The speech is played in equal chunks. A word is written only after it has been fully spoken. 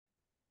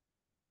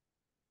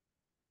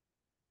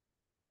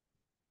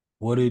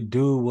What it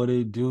do? What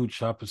it do?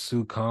 Choppa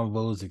Suit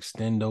Convos,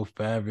 Extendo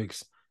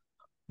Fabrics.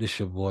 This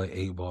your boy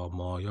 8 Ball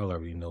Mall. Y'all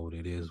already know what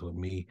it is with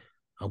me.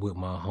 I'm with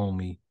my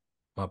homie,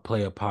 my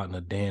player partner,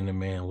 Dan the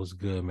man. What's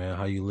good, man?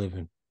 How you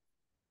living?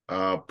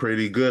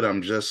 Pretty good.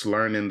 I'm just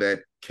learning that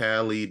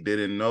Callie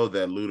didn't know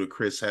that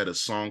Ludacris had a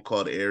song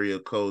called Area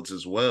Codes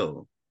as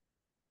well.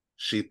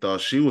 She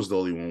thought she was the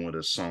only one with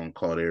a song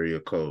called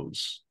Area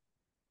Codes.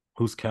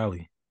 Who's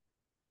Callie?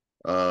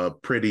 A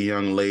pretty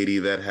young lady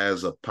that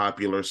has a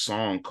popular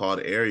song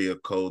called Area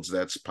Codes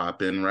that's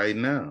popping right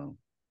now.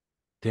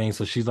 Dang,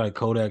 so she's like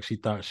Kodak. She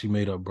thought she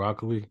made up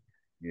broccoli.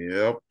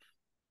 Yep.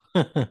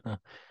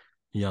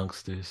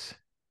 Youngsters.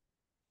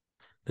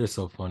 They're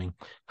so funny.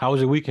 How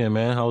was your weekend,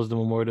 man? How was the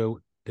Memorial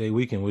Day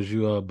weekend? Was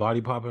you body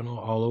popping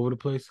all over the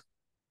place?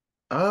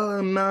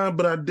 Nah,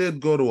 but I did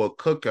go to a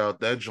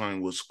cookout. That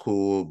joint was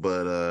cool,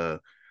 but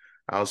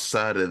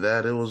outside of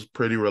that, it was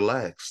pretty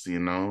relaxed, you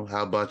know.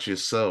 How about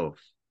yourself?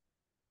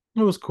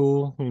 It was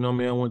cool. You know what I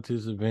mean? I went to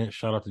this event.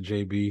 Shout out to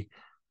JB.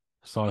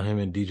 Saw him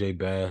and DJ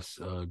Bass,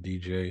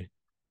 DJ.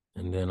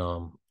 And then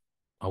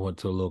I went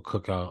to a little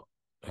cookout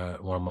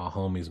at one of my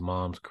homies'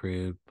 mom's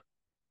crib.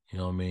 You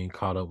know what I mean?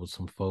 Caught up with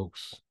some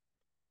folks,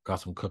 got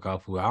some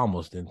cookout food. I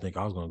almost didn't think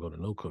I was gonna go to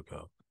no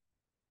cookout.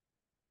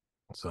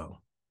 So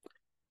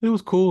it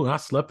was cool. And I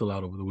slept a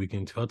lot over the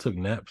weekend too. I took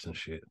naps and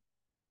shit.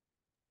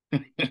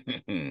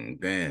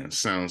 Damn,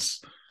 sounds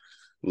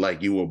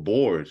like you were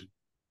bored.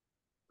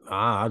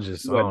 I You a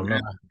don't know.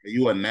 nap? Are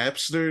you a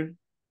napster?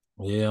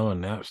 Yeah,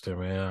 I'm a napster,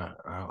 man.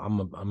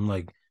 I'm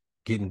like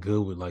getting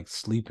good with like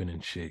sleeping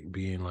and shit,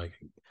 being like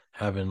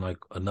having like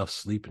enough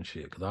sleep and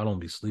shit, because I don't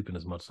be sleeping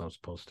as much as I'm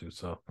supposed to.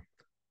 So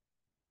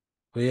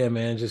but yeah,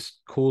 man,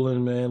 just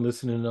cooling, man,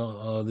 listening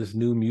to this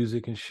new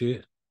music and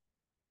shit,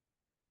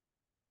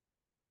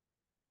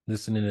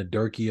 listening to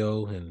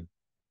Durkio and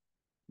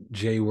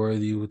Jay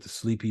Worthy with the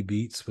sleepy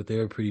beats, but they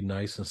were pretty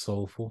nice and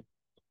soulful.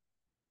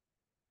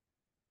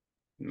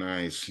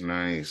 Nice,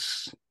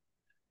 nice.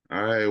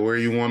 All right, where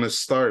you want to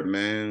start,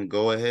 man?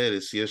 Go ahead.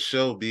 It's your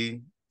show,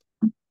 B.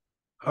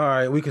 All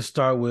right, we can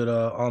start with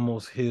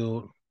Almost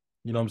Healed.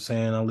 You know what I'm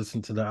saying? I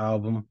listened to the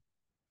album.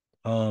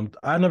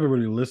 I never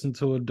really listened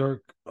to a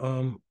Dirk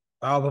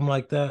album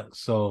like that.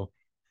 So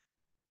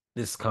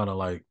it's kind of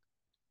like,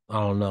 I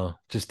don't know,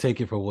 just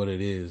take it for what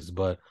it is.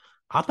 But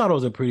I thought it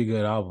was a pretty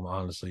good album,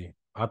 honestly.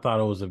 I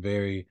thought it was a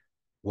very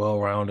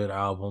well-rounded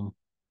album.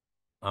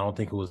 I don't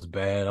think it was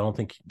bad. I don't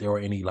think there were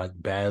any like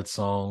bad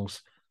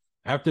songs.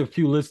 After a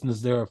few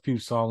listens, there are a few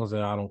songs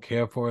that I don't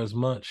care for as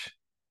much.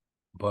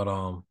 But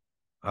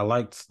I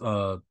liked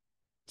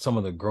some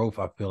of the growth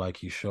I feel like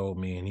he showed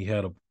me, and he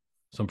had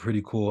some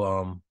pretty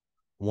cool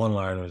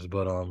one-liners.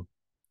 But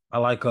I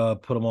like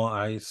Put 'em on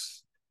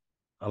Ice.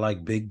 I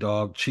like Big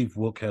Dog. Chief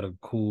Wook had a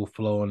cool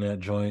flow in that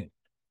joint.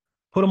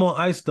 Put 'em on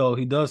Ice though,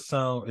 it does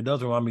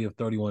remind me of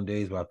 31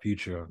 Days by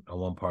Future on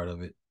one part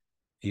of it.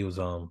 He was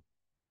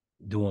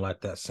doing like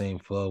that same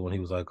flow when he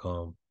was like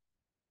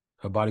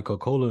her body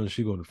Coca-Cola and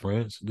she go to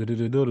France.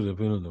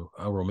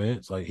 I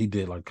romance. Like he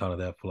did like kind of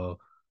that flow.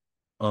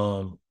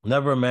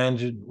 Never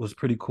Imagined was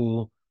pretty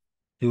cool.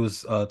 He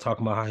was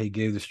talking about how he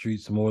gave the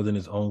streets more than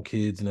his own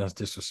kids, and that's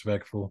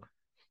disrespectful.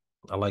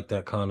 I like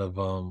that kind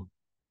of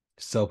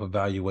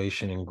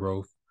self-evaluation and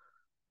growth.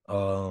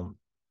 Um,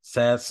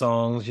 Sad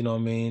songs, you know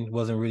what I mean?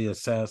 Wasn't really a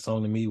sad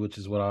song to me, which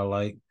is what I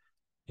like.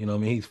 You know what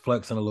I mean? He's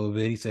flexing a little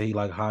bit. He said he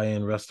like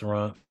high-end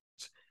restaurants.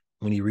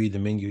 When he read the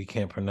menu, he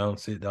can't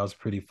pronounce it. That was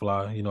pretty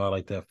fly. You know, I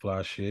like that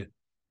fly shit.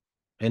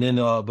 And then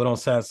but on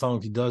sad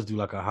songs, he does do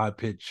like a high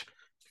pitch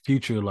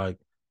future like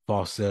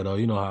falsetto.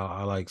 You know how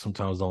I like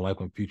sometimes don't like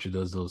when Future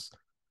does those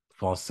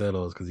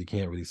falsettos because he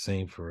can't really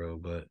sing for real.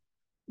 But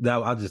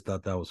that I just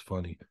thought that was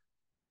funny.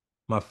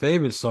 My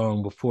favorite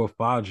song before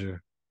Fodger,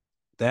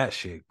 that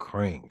shit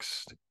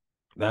cranks.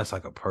 That's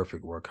like a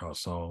perfect workout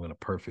song and a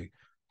perfect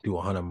do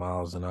 100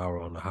 miles an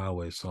hour on the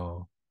highway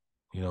song.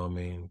 You know what I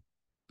mean?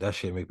 That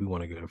shit make me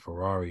want to get a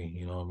Ferrari.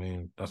 You know what I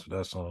mean? That's what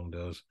that song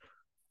does.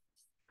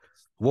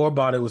 War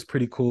About It was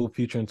pretty cool,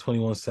 featuring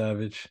 21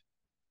 Savage.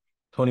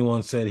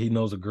 21 said he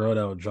knows a girl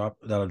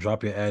that'll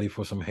drop your addy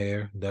for some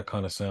hair. That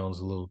kind of sounds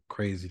a little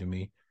crazy to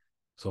me.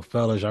 So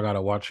fellas, y'all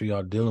gotta watch who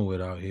y'all dealing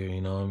with out here.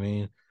 You know what I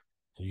mean?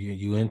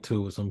 You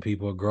into it with some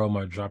people. A girl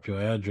might drop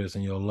your address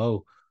and your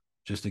low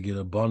just to get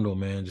a bundle,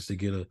 man. Just to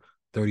get a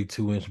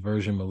 32-inch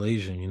version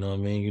Malaysian. You know what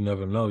I mean? You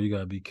never know. You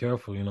gotta be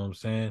careful. You know what I'm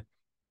saying?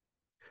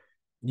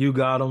 You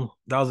got him.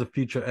 That was a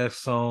Future X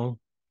song.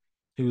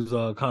 He was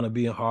kind of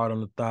being hard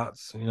on the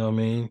thoughts. You know what I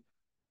mean?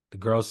 The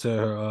girl said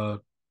her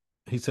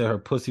he said her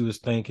pussy was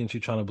stinking. She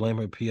trying to blame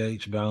her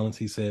pH balance.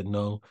 He said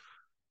no.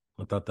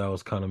 I thought that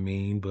was kind of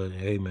mean, but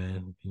hey,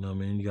 man, you know what I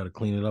mean? You got to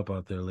clean it up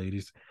out there,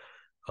 ladies.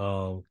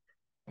 Um,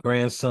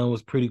 Grandson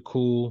was pretty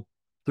cool.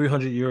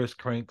 300 Years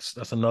Cranks.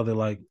 That's another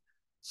like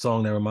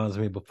song that reminds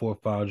me of Before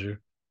Fodger.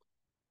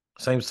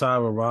 Same side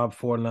with Rob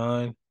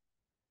 49.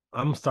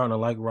 I'm starting to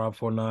like Rob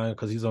 49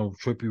 because he's on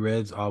Trippy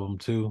Red's album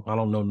too. I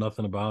don't know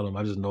nothing about him.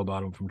 I just know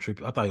about him from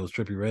Trippy. I thought he was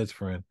Trippy Red's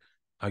friend.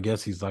 I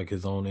guess he's like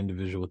his own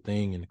individual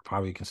thing and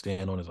probably can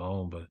stand on his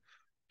own, but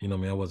You know what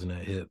I mean? I wasn't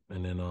that hip.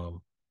 And then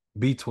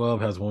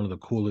B12 has one of the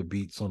cooler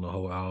beats on the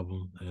whole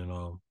album.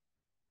 And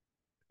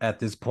at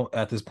this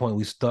point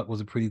we stuck was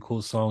a pretty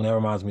cool song. That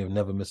reminds me of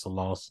Never Miss a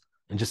Loss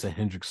and just a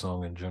Hendrix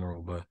song in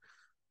general. But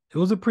it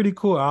was a pretty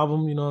cool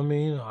album, you know what I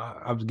mean?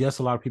 I guess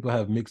a lot of people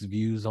have mixed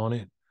views on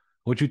it.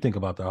 What you think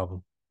about the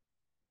album?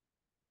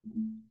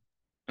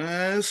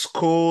 It's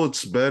cool.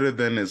 It's better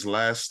than his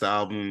last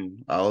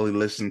album. I only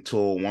listened to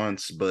it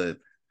once, but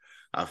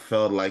I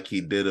felt like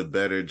he did a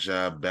better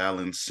job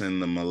balancing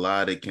the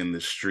melodic and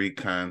the street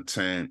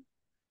content.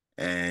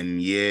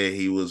 And yeah,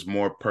 he was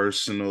more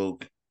personal,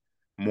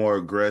 more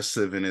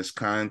aggressive in his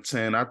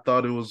content. I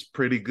thought it was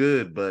pretty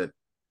good, but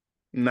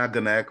I'm not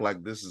gonna act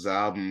like this is an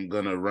album I'm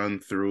gonna run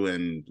through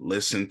and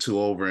listen to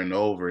over and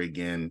over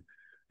again.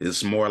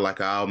 It's more like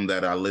an album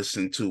that I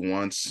listened to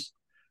once,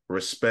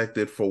 respect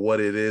it for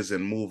what it is,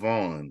 and move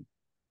on.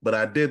 But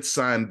I did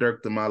sign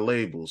Dirk to my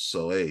label,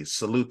 so hey,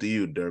 salute to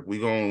you, Dirk. We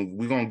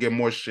gonna get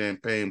more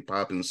champagne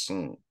popping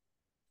soon.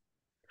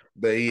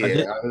 But I yeah,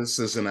 did this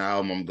is an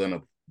album I'm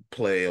gonna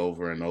play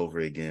over and over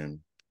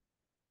again.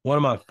 One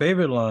of my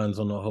favorite lines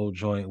on the whole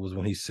joint was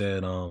when he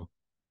said,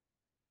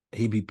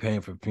 he be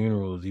paying for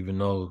funerals even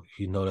though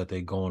he know that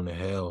they going to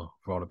hell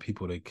for all the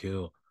people they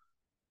kill.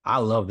 I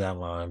love that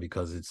line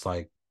because it's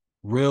like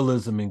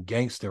realism and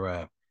gangster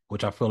rap,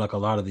 which I feel like a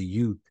lot of the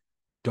youth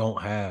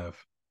don't have.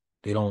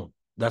 They don't.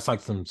 That's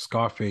like some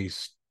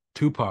Scarface,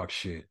 Tupac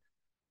shit,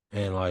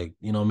 and like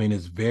you know, what I mean,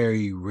 it's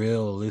very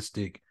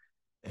realistic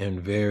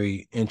and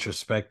very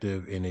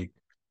introspective, and it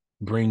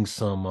brings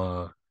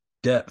some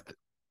depth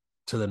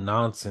to the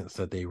nonsense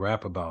that they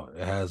rap about.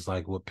 It has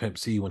like what Pimp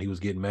C when he was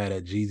getting mad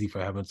at Jeezy for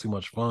having too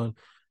much fun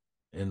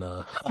and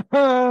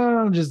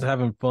I'm just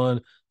having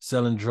fun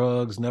selling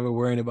drugs, never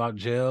worrying about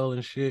jail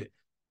and shit.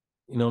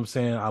 You know what I'm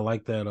saying? I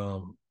like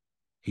that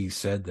he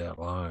said that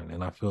line.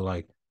 And I feel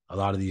like a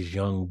lot of these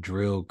young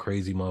drill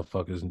crazy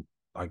motherfuckers,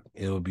 like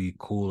it would be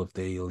cool if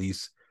they at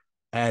least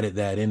added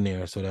that in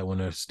there so that when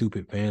their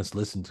stupid fans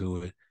listen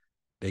to it,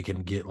 they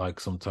can get like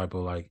some type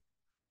of like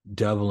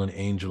devil and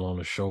angel on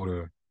the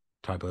shoulder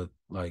type of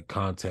like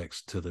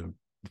context to the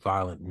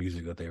violent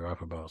music that they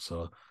rap about.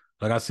 So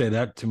like I said,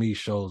 that to me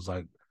shows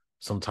like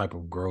some type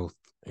of growth.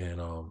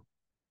 And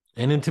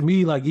then to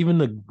me, like even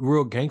the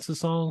real gangster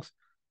songs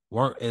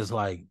weren't as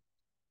like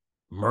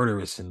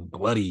murderous and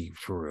bloody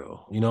for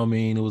real. You know what I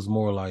mean? It was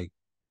more like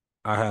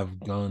I have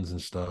guns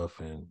and stuff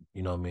and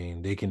you know what I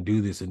mean, they can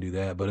do this and do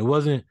that. But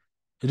it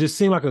just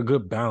seemed like a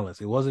good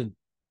balance. It wasn't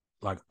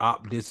like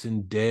op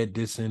dissing, dead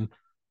dissing,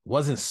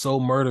 wasn't so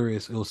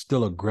murderous. It was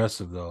still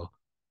aggressive though.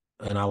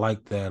 And I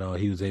like that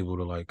he was able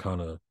to like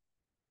kind of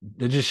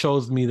it just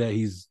shows me that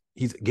he's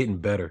getting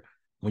better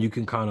when you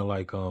can kind of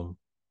like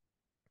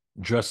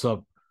dress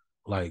up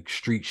like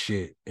street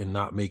shit and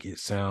not make it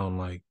sound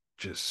like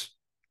just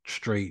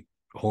straight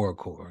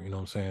horrorcore, you know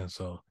what I'm saying?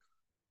 So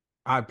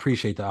I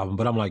appreciate the album,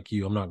 but I'm like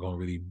you, I'm not gonna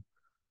really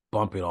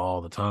bump it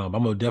all the time.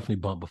 I'm gonna definitely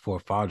bump before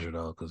Fodger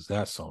though, because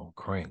that song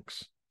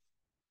cranks.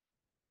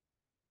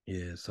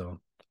 Yeah,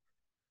 so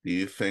Do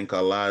you think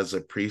Allah is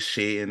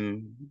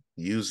appreciating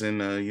using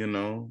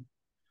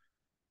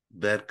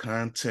that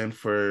content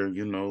for,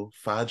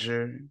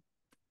 Fajr?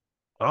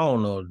 I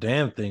don't know a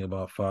damn thing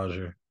about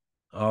Fodger.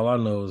 All I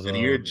know is And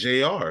you're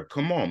JR.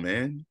 Come on,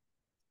 man.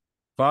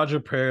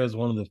 Fajr prayer is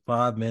one of the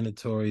five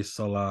mandatory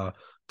salah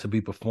to be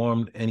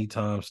performed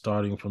anytime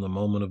starting from the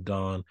moment of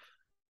dawn,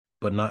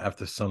 but not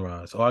after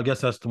sunrise. Oh, I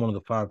guess that's one of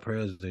the five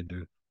prayers they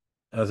do.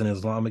 As an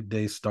Islamic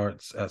day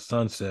starts at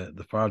sunset,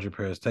 the Fajr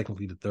prayer is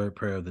technically the third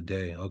prayer of the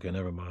day. Okay,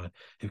 never mind.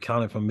 If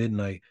counted from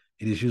midnight,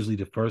 it is usually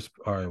the first.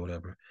 All right,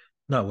 whatever.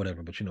 Not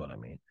whatever, but you know what I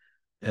mean.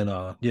 And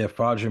yeah,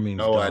 Fajr means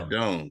No, I dawn.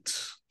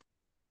 don't.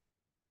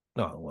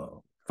 Oh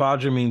well,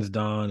 Fajr means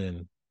dawn,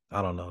 and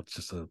I don't know. It's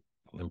just a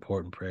an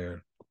important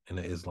prayer in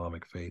the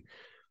Islamic faith.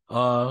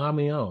 I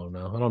mean, I don't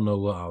know. I don't know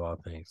what Allah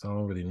thinks. I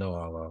don't really know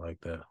Allah like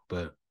that.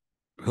 But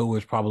who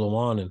was probably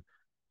one and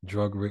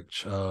drug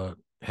rich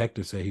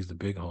Hector said he's the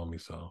big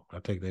homie, so I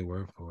take their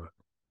word for it.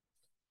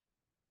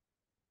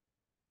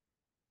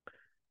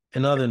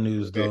 In other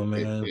news though,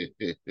 man,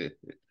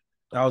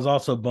 I was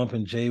also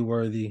bumping Jay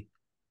Worthy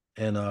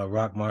and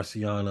Rock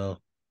Marciano.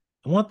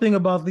 And one thing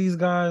about these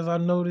guys I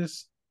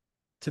noticed,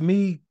 to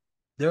me,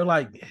 they're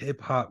like hip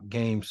hop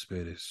game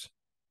spitters.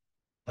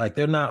 Like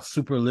they're not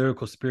super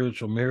lyrical,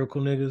 spiritual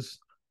miracle niggas.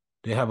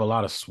 They have a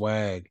lot of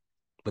swag,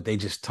 but they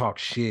just talk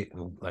shit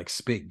and like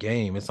spit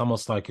game. It's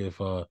almost like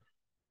if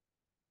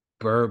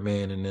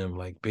Birdman and them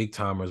like big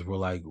timers were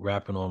like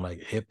rapping on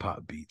like hip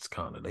hop beats,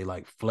 kind of. They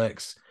like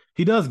flex.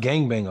 He does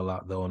gangbang a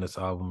lot though on this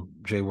album,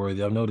 Jay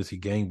Worthy. I've noticed he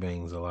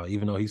gangbangs a lot,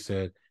 even though he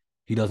said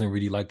he doesn't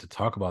really like to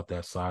talk about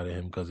that side of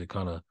him because it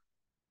kind of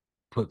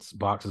puts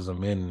boxes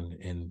him in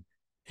and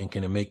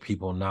can make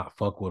people not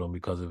fuck with him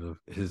because of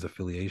his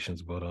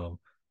affiliations. But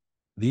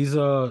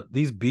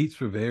these beats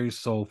were very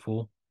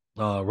soulful.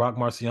 Rock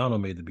Marciano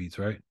made the beats,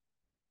 right?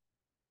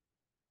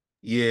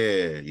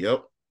 Yeah,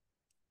 yep.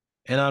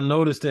 And I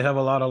noticed they have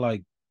a lot of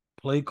like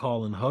play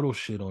call and huddle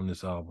shit on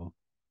this album.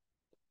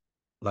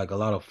 like a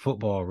lot of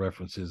football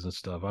references and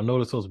stuff. I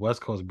noticed those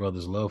West Coast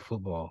brothers love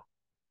football.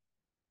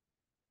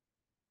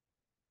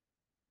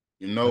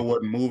 You know Like,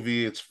 what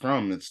movie it's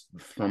from? It's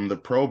from The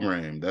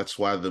Program. That's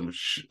why the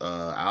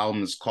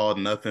album is called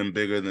Nothing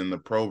Bigger Than the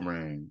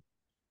Program.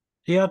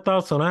 yeah, I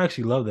thought so. And I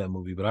actually love that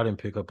movie, but I didn't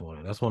pick up on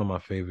it. That's one of my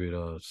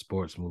favorite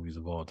sports movies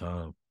of all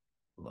time.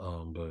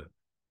 But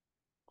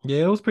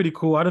yeah, it was pretty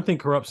cool. I didn't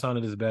think Corrupt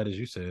sounded as bad as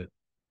you said.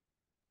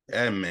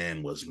 That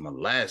man was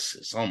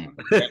molasses. Oh my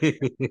God.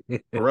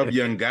 Corrupt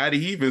Young Gotti.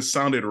 He even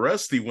sounded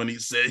rusty when he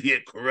said, yeah,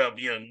 Corrupt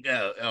Young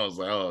Gotti. I was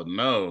like, oh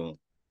no.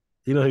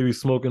 You know he be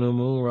smoking the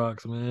moon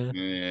rocks, man.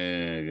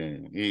 Yeah,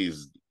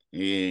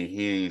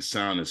 he ain't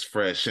sound as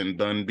fresh. And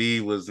Dundee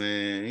was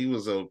in, he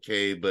was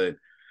okay, but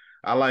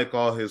I like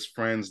all his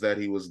friends that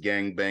he was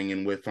gang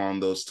banging with on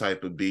those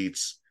type of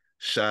beats.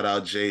 Shout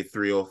out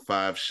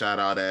J305, shout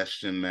out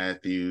Ashton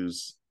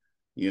Matthews,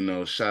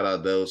 shout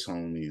out those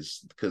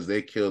homies because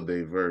they killed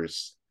their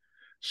verse.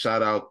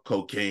 Shout out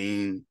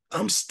Cocaine.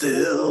 I'm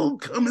still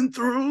coming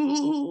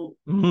through.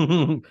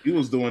 He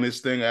was doing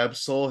his thing.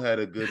 Absol had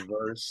a good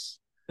verse.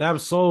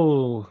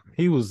 Absol,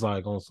 he was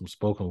like on some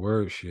spoken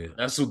word shit.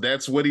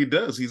 That's what he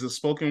does. He's a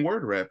spoken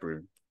word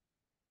rapper.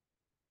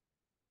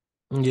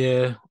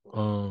 Yeah.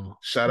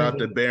 Shout out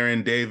to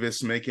Baron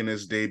Davis making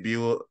his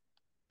debut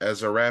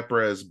as a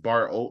rapper as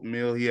Bart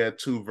Oatmeal. He had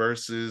two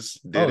verses,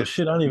 did Oh it.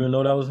 shit, I didn't even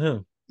know that was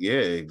him. Yeah,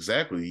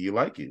 exactly. You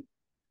like it.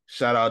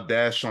 Shout out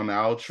Dash on the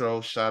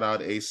outro. Shout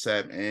out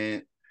ASAP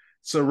Ant.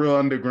 It's a real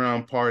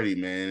underground party,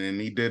 man.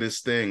 And he did his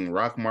thing.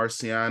 Rock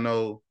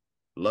Marciano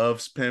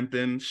loves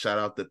pimping. Shout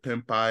out to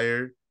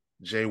Pimpire.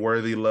 Jay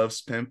Worthy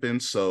loves pimping.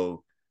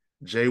 So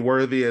Jay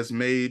Worthy has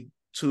made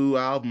two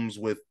albums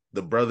with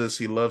the brothers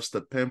he loves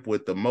to pimp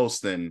with the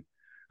most. And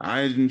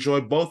I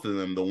enjoy both of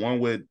them. The one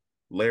with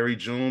Larry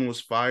June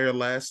was fire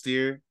last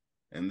year.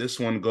 And this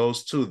one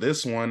goes too.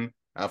 This one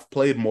I've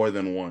played more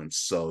than once.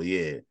 So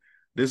yeah,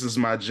 this is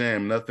my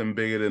jam. Nothing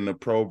bigger than the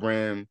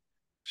program.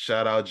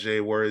 Shout out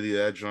Jay Worthy.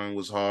 That joint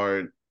was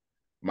hard.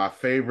 My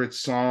favorite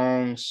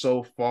song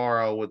so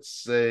far, I would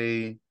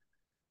say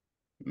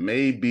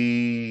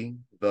maybe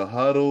The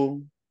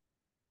Huddle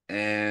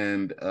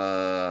and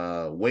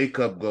Wake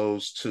Up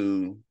goes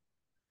to,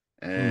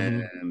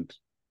 Mm-hmm. and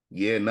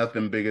yeah,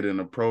 nothing bigger than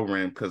the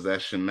program because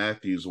Ashton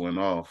Matthews went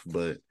off.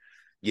 But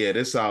yeah,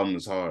 this album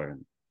is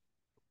hard.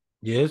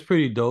 Yeah, it's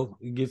pretty dope.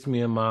 It gets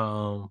me in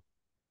my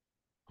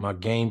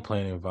game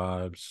planning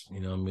vibes. You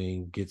know what I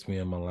mean? Gets me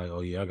in my like,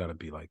 oh yeah, I gotta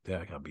be like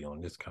that. I gotta be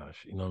on this kind of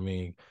shit. You know what I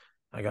mean?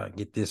 I gotta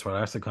get this right.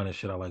 That's the kind of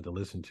shit I like to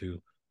listen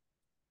to.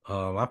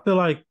 I feel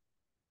like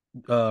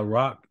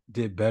Rock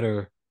did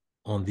better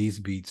on these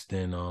beats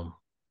than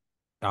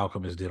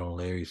Alchemist did on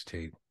Larry's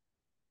tape.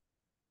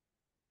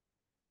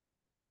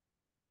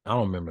 I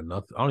don't remember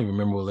nothing. I don't even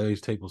remember what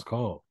Larry's tape was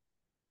called.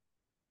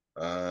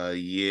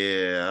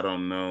 Yeah, I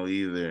don't know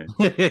either.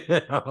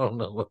 I don't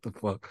know what the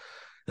fuck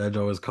that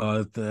joke was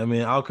called. I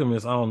mean,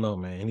 Alchemist, I don't know,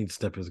 man. He needs to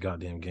step his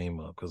goddamn game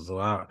up because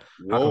how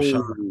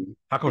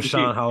come Whoa.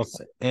 Sean House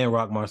and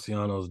Rock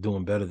Marciano is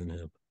doing better than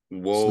him?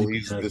 Whoa, Sleepy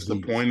he's ass beats.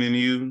 disappointing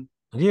you.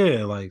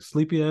 Yeah, like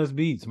sleepy ass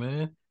beats,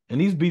 man. And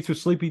these beats were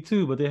sleepy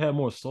too, but they had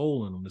more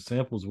soul in them. The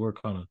samples were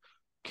kind of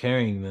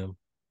carrying them.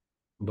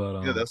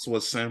 But Yeah, that's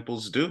what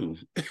samples do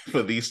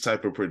for these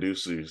type of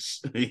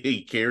producers.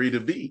 He carry the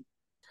beat.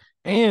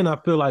 and I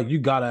feel like you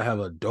gotta have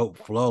a dope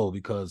flow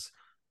because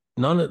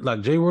none of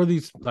like Jay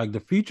Worthy's like the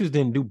features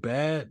didn't do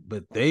bad,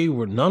 but they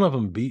were none of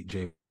them beat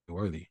Jay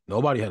Worthy.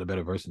 Nobody had a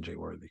better verse than Jay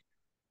Worthy.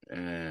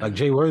 Like And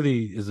Jay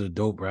Worthy is a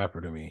dope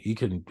rapper to me.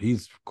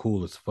 He's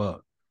cool as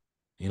fuck.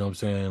 You know what I'm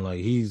saying? Like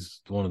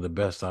he's one of the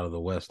best out of the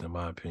West, in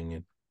my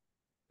opinion.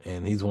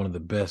 And he's one of the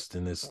best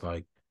in this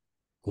like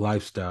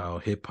lifestyle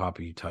hip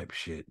hoppy type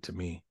shit to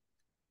me.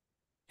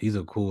 He's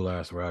a cool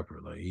ass rapper.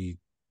 Like he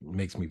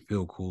makes me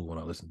feel cool when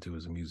I listen to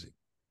his music.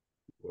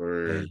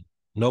 or And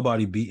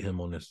nobody beat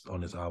him on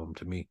this album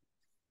to me.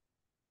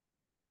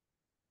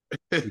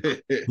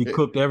 He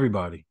cooked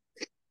everybody.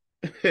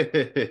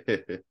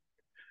 hey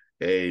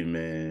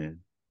man,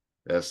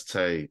 that's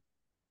tight.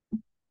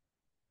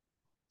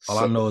 All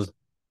I So know is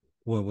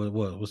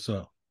what's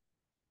up?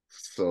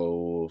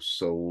 so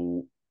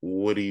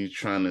what are you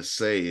trying to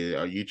say?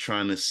 Are you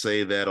trying to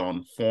say that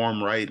on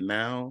form right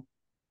now?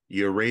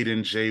 You're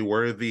rating Jay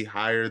Worthy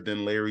higher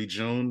than Larry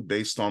June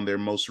based on their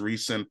most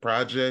recent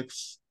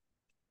projects?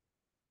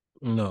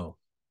 No,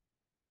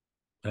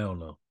 hell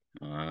no.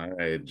 All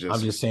right, I'm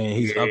just just saying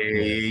he's yeah, up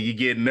there. you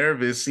get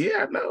nervous.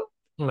 Yeah, I know.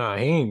 Nah,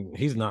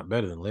 he's not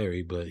better than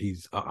Larry, but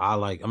I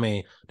like. I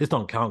mean, this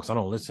don't count because I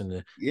don't listen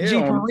to Yeah,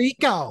 G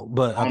Perico,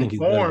 but I think on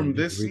he's better than form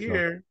G this Perico.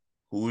 year.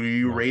 Who are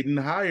you No, rating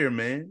higher,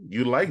 man?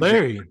 You like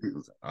Jay? Larry,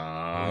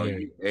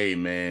 Larry. Hey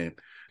man.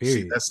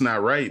 See, Period. that's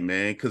not right,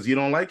 man, because you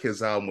don't like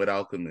his album with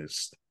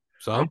Alchemist.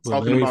 I'm So, but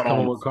talking Larry's about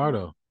coming on with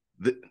Cardo.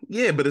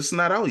 yeah, but it's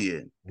not out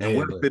yet. And Yeah,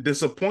 what if but it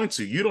disappoints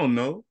you? You don't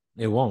know.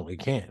 it won't. It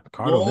can't.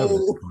 Cardo never Whoa,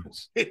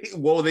 disappoints.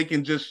 whoa, they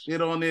can just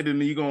shit on it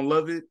and you're gonna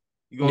love it.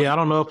 You're gonna Yeah, I just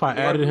don't know if I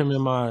added him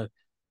in regardless. my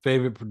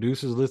favorite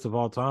producers list of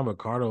all time, but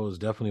Cardo is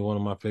definitely one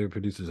of my favorite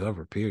producers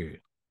ever.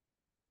 Period.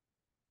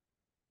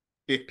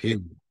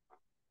 Period.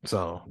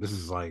 So this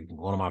is like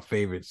one of my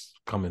favorites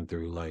coming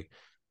through. Like,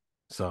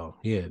 so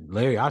yeah,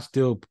 Larry, I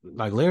still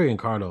like Larry and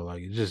Cardo.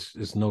 Like,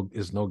 it's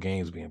no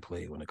games being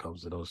played when it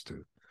comes to those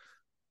two.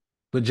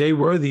 But Jay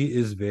Worthy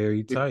is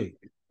very tight,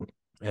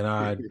 and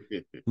I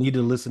need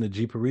to listen to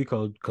G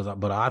Perico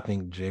but I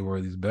think Jay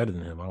Worthy's better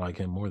than him. I like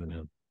him more than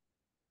him.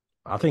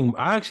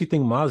 I actually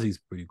think Mozzie's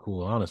pretty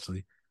cool.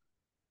 Honestly,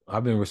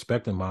 I've been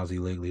respecting Mozzie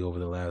lately over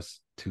the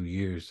last 2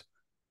 years.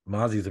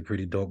 Mozzie's a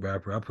pretty dope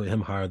rapper. I put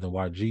him higher than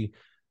YG,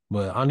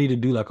 but I need to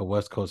do like a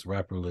West Coast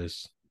rapper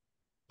list.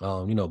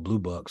 Blue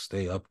Bucks,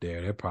 stay up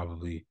there. They're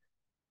probably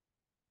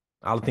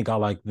I think I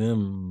like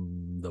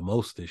them the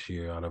most this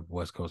year out of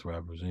West Coast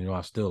rappers. And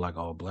I still like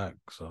all black,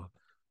 so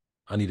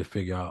I need to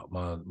figure out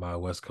my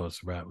West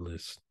Coast rap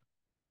list.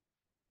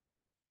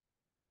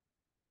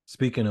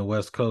 Speaking of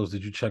West Coast,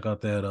 did you check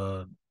out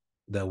that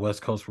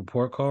West Coast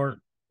report card?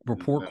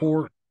 Report No,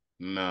 card?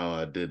 no,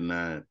 I did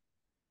not.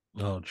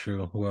 Oh,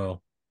 true.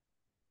 Well,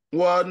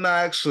 Well, no,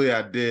 actually,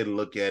 I did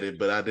look at it,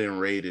 but I didn't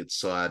rate it,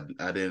 so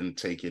I didn't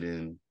take it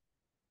in.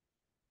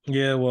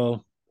 yeah,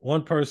 well,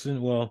 one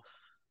person, well,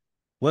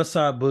 West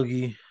Side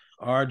Boogie,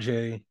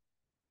 RJ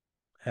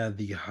had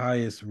the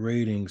highest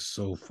ratings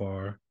so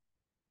far. I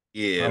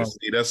Yeah, don't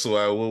see, that's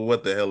why. Well,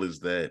 what the hell is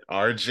that?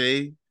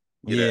 RJ?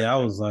 Get out. yeah,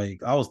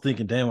 I was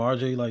thinking, damn,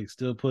 RJ like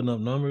still putting up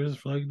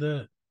numbers like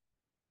that.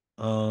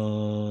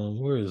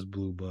 Where is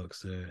Blue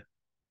Bucks at?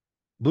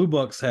 Blue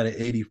Bucks had an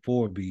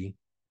 84 B,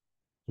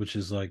 which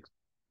is like,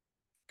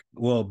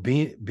 well,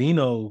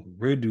 Bino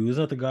Ridu,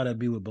 isn't that the guy that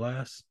be with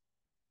Blast?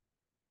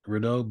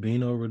 Bino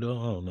Rideau,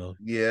 I don't know.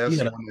 Yeah, He that's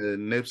had one of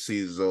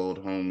Nipsey's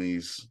old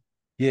homies.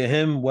 yeah,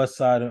 him, West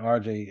Side, and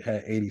RJ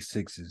had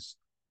 86s.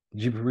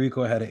 G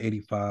Perico had an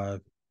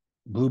 85.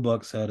 Blue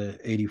Bucks had an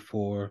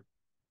 84.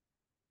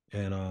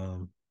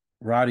 And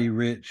Roddy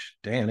Rich,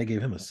 damn, they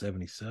gave him a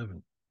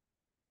 77.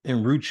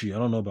 And Rucci, I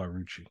don't know about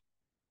Rucci.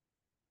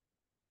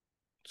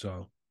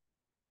 So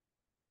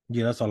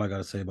yeah, that's all I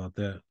gotta say about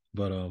that.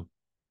 But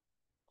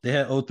they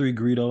had O3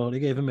 Greedo. They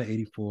gave him an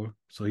 84,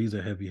 so he's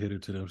a heavy hitter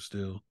to them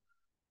still.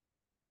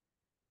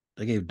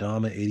 They gave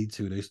Dom an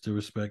 82. They still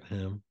respect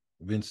him.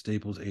 Vince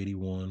Staples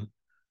 81.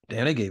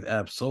 Damn, they gave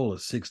Absol a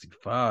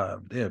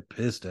 65. They're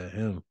pissed at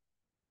him.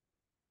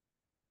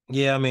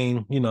 Yeah, I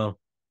mean,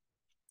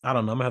 I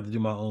don't know. I'm gonna have to do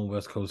my own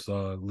West Coast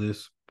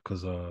list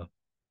because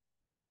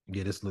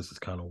yeah, this list is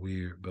kind of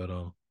weird. But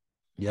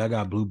yeah, I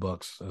got Blue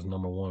Bucks as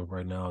number one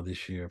right now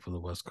this year for the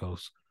West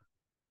Coast.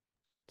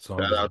 So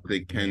I'm Shout just out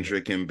to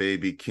Kendrick and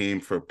Baby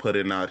Keem for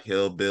putting out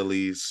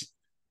Hillbillies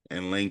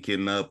and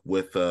linking up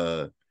with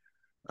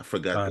I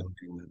forgot uh,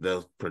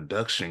 the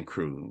production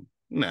crew.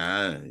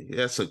 Nah,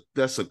 that's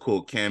a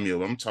cool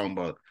cameo. I'm talking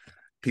about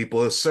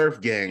people at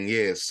Surf Gang.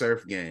 Yeah,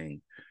 Surf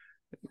Gang.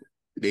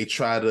 They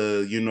try to,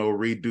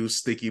 redo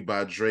Sticky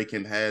by Drake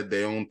and had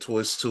their own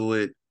twist to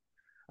it.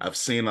 I've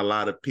seen a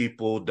lot of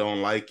people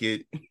don't like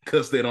it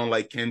because they don't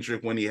like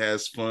Kendrick when he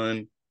has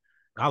fun.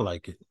 I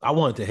like it. I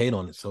wanted to hate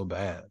on it so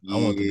bad. Yeah, I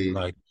want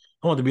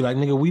to be like,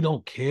 nigga, we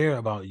don't care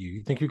about you.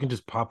 You think you can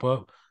just pop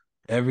up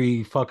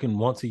every fucking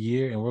once a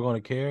year and we're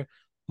gonna care?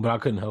 But I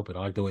couldn't help it. I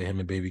like the way him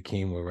and Baby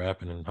Keem were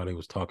rapping and how they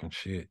was talking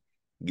shit.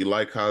 you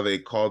like how they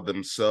called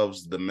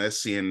themselves the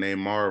Messi and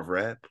Neymar of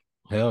rap?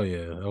 Hell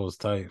yeah, that was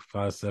tight.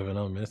 5'7"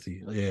 on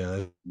Messy.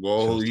 Yeah, that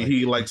shit Well, was tight.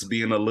 he likes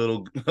being a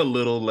little a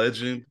little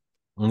legend.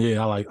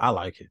 Yeah, I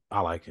like it. I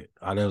like it.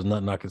 There was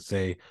nothing I could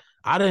say.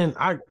 I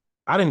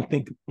didn't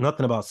think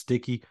nothing about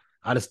Sticky.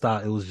 I just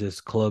thought it was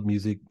just club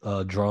music,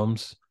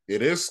 drums.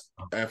 It is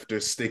after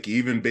Sticky.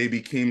 Even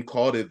Baby Keem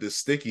called it the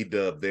Sticky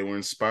dub. They were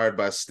inspired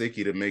by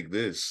Sticky to make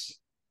this.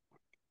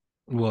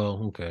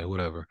 Well, okay,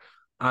 whatever.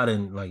 I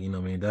didn't like, what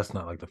I mean, that's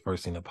not like the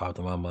first thing that popped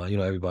in my mind.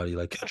 Everybody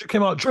like Kendrick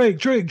came out, Drake,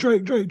 Drake,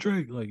 Drake, Drake,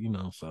 Drake, like,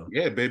 so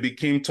Yeah, Baby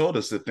Keem told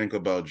us to think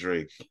about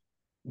Drake.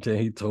 yeah,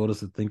 he told us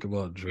to think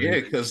about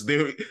Yeah, Drake. because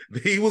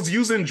he was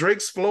using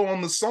Drake's flow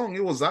on the song.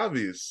 It was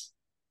obvious.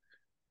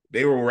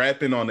 They were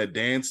rapping on a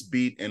dance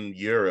beat in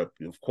Europe.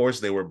 Of course,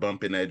 they were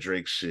bumping that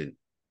Drake shit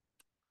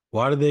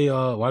Why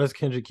does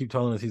Kendrick keep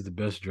telling us he's the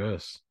best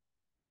dressed?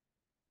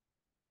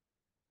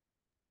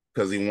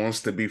 because he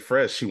wants to be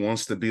fresh. He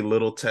wants to be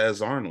little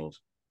Taz Arnold.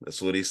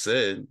 That's what he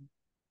said.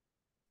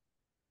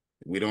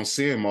 We don't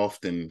see him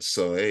often.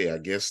 So, hey, I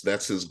guess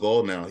that's his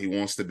goal now. He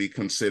wants to be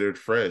considered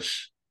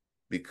fresh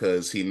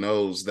because he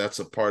knows that's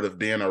a part of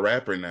being a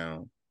rapper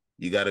now.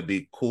 You got to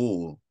be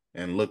cool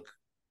and look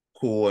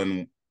cool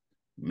and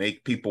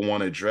make people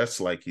want to dress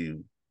like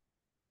you.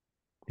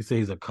 He said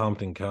he's a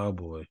Compton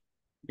cowboy.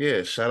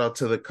 Yeah, shout out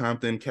to the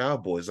Compton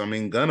Cowboys. I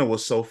mean, Gunna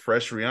was so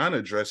fresh.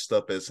 Rihanna dressed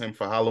up as him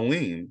for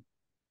Halloween.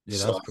 Yeah,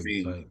 So, that's I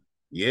pretty mean, tight.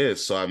 yeah.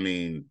 So, I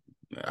mean,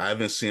 I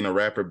haven't seen a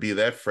rapper be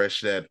that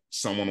fresh that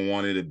someone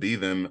wanted to be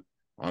them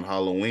on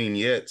Halloween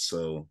yet.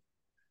 So,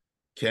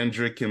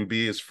 Kendrick can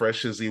be as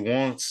fresh as he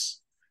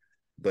wants.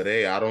 But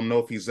hey, I don't know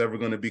if he's ever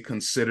going to be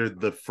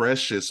considered the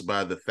freshest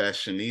by the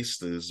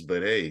fashionistas.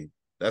 But hey,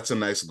 that's a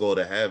nice goal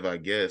to have, I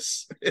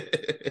guess.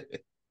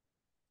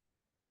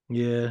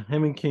 Yeah,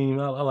 him and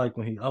Keem, I like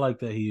I like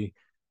that he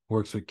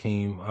works with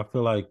Keem. I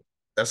feel like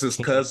That's his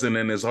King, cousin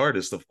and his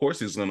artist. Of course,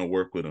 he's gonna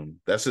work with him.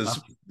 I,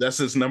 That's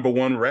his number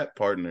one rap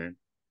partner.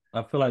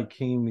 I feel like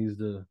King needs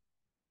to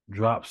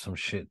drop some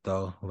shit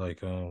though.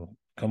 Like,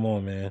 come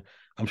on, man.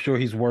 I'm sure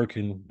he's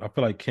working. I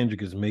feel like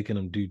Kendrick is making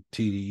him do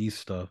TDE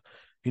stuff.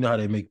 You know how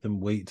they make them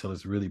wait till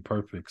it's really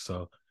perfect.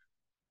 So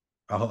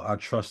I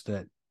trust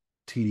that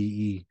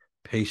TDE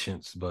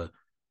patience, but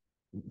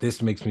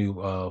this makes me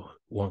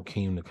want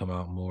Keem to come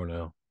out more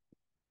now.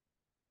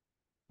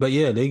 But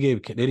yeah, they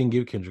didn't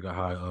give Kendrick a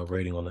high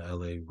rating on the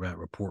LA Rap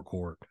Report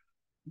Card,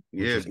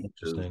 which Yeah, is because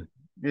interesting.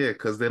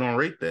 because they don't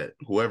rate that.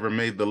 Whoever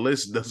made the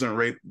list doesn't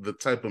rate the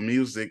type of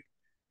music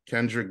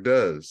Kendrick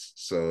does.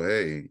 So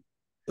hey,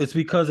 It's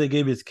because they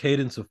gave his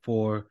cadence a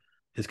 4,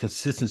 his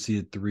consistency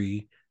a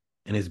 3,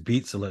 and his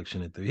beat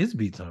selection a 3. His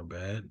beats aren't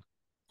bad.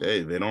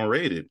 hey, they don't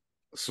rate it.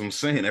 So I'm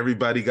saying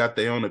everybody got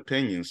their own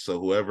opinions. So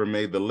whoever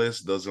made the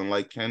list doesn't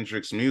like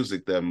Kendrick's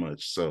music that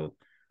much. So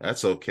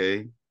that's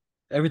okay.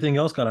 Everything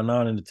else got a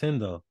 9 and a 10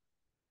 though.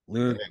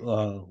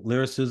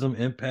 Lyricism,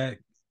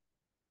 impact.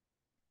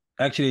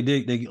 Actually,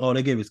 they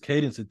gave his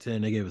cadence a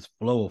 10. They gave his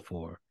flow a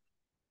 4,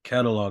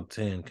 catalog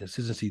 10,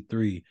 consistency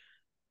 3,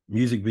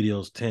 music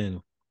videos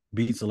 10,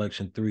 beat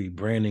selection 3,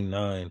 branding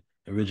 9,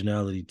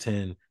 originality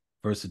 10,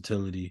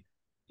 versatility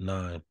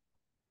 9.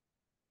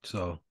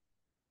 So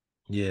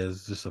yeah,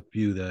 it's just a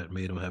few that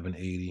made him have an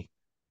 80.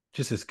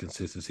 Just his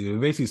consistency. They're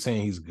basically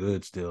saying he's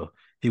good still.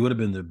 He would have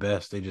been the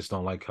best. They just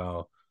don't like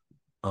how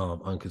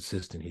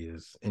inconsistent he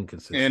is. And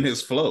Inconsistent.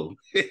 his flow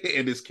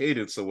and his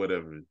cadence or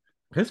whatever.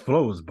 His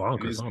flow is And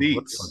bonkers. his I don't know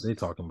what the fuck beats. they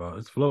talking about.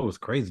 His flow is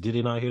crazy. Did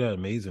he not hear that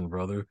amazing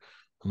brother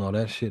and all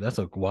that shit? That's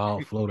a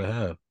wild flow to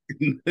have.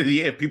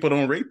 Yeah, people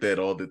don't rate that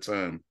all the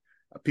time.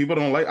 People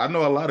don't like. I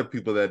know a lot of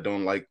people that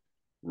don't like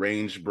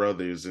Range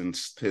Brothers and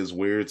his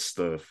weird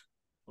stuff.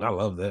 I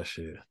love that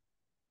shit.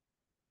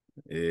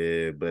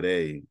 Yeah, but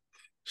hey,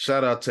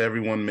 shout out to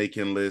everyone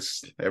making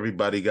lists.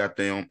 Everybody got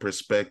their own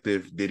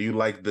perspective. Did you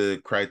like the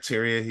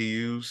criteria he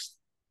used?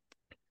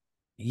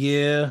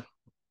 Yeah,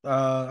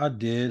 I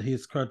did.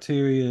 His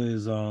criteria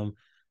is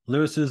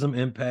lyricism,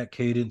 impact,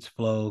 cadence,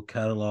 flow,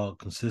 catalog,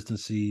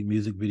 consistency,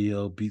 music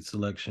video, beat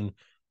selection,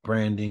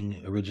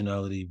 branding,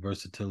 originality,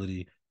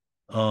 versatility.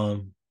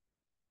 Um,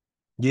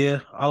 yeah,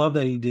 I love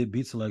that he did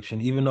beat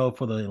selection, even though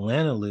for the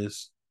Atlanta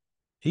list,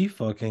 he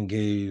fucking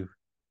gave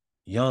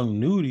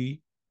Young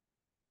Nudie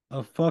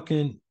a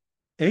fucking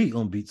 8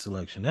 on beat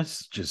selection.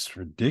 That's just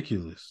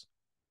ridiculous.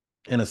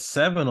 And a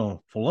 7 on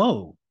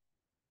flow.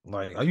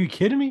 Like, are you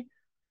kidding me?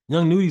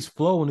 Young Nudie's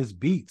flow and his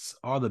beats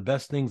are the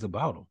best things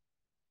about him.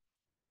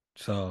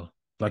 So,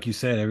 like you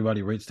said,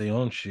 everybody rates their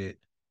own shit,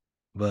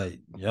 but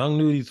Young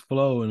Nudie's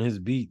flow and his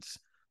beats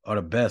are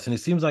the best. And it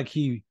seems like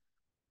he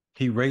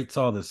rates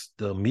all the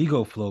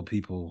Migo flow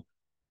people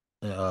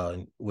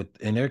with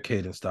in their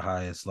cadence the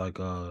highest. Like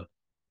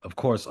of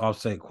course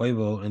Offset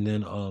Quavo and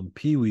then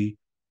Pee Wee,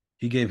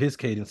 he gave his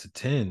cadence a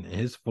 10 and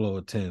his flow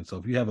a 10. So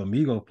if you have a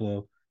Migo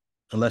flow,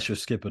 unless you're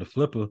Skipper the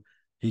Flipper,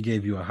 he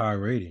gave you a high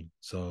rating.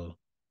 So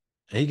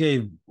he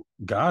gave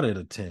God it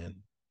a 10,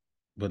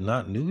 but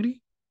not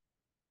Nudie.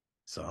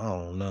 So I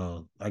don't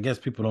know. I guess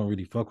people don't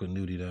really fuck with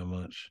Nudie that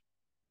much.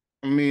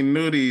 I mean,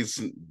 Nudi's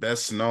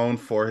best known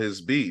for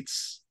his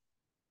beats.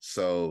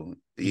 So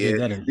He yeah, gave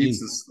that his an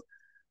beats 8. is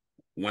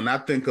when I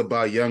think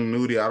about Young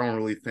Nudie, I don't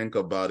really think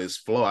about his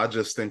flow. I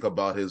just think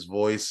about his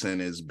voice and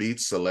his beat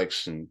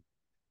selection.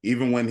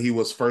 Even when he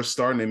was first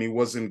starting and he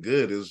wasn't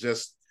good, it's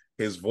just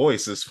his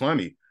voice is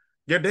funny.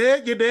 You're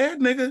dead,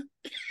 nigga.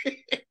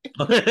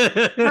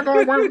 I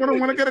go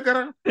want to get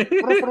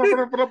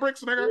a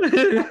bricks,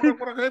 nigga.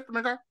 What a hit,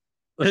 nigga.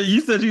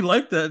 You said you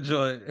liked that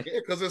joint. Yeah,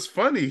 because it's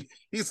funny.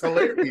 He's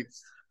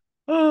hilarious.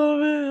 Oh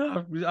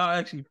man, I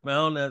actually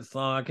found that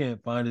song. I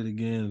can't find it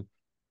again.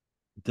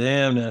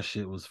 Damn, that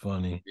shit was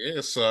funny.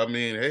 Yeah, so I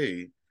mean,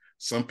 hey,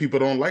 some people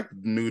don't like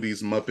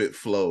Nudie's Muppet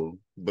flow,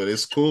 but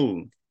it's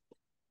cool.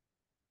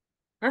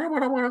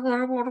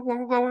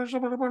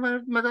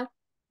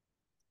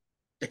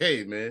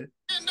 Hey man.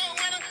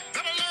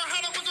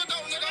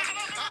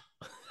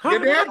 You're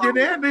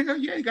there, nigga.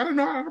 Yeah, you gotta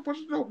know how to push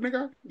it up,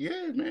 nigga.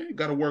 Yeah, man. You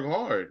gotta work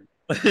hard.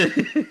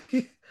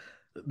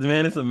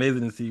 Man, it's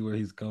amazing to see where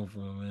he's come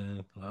from,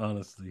 man.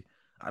 Honestly,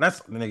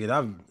 that's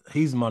nigga.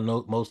 He's my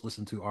most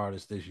listened to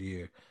artist this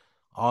year.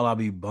 All I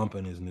be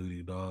bumping is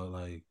Nudie, dog.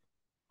 Like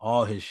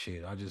all his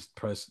shit. I just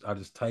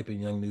type in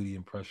Young Nudie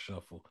and press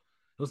shuffle.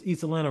 Those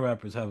East Atlanta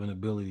rappers have an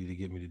ability to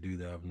get me to do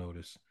that. I've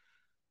noticed.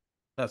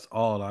 That's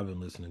all I've been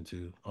listening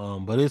to.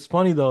 But it's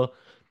funny though.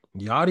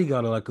 Yachty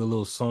got like a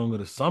little song of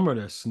the summer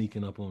that's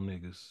sneaking up on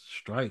niggas.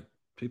 Strike.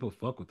 People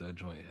fuck with that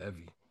joint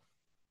heavy.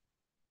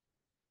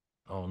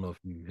 I don't know if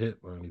you hip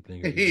or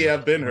anything. If you Yeah, heard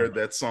I've been it. heard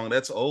that song.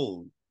 That's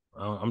old.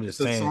 I'm It's just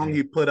a saying. song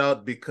he put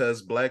out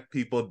because black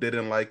people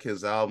didn't like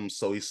his album.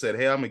 So he said,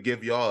 hey, I'm gonna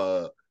give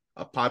y'all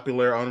a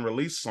popular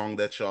unreleased song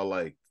that y'all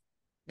like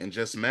and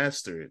just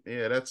master it.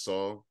 Yeah, that's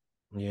all.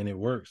 Yeah, and it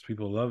works.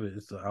 People love it.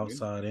 It's an Yeah,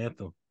 outside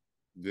anthem.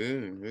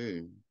 yeah,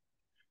 yeah.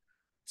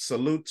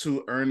 salute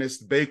to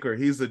Ernest Baker.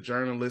 He's a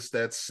journalist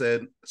that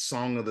said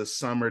Song of the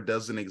Summer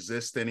doesn't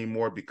exist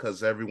anymore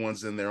because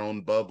everyone's in their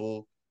own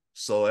bubble.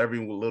 So every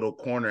little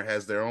corner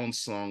has their own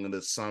Song of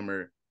the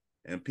Summer,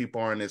 and people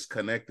aren't as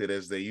connected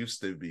as they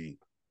used to be.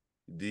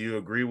 Do you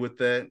agree with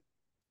that?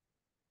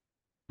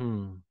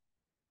 Hmm.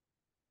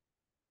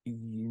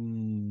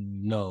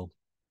 No,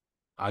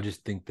 I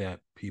just think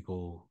that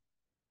people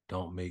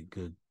don't make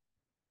good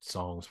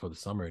songs for the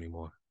summer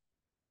anymore.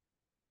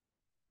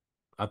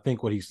 I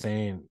think what he's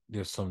saying,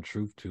 there's some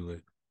truth to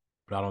it,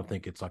 but I don't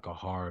think it's like a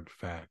hard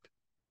fact.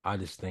 I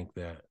just think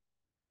that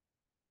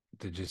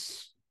to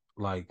just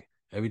like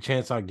every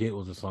chance I get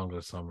was a song of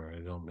the summer.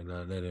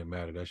 That didn't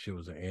matter. That shit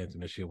was an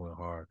anthem. That shit went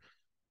hard.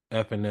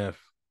 F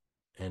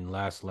and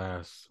Last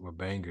were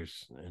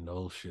bangers, and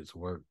those shits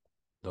worked.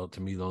 Though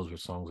to me, those were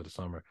songs of the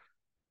summer.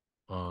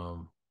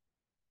 Um,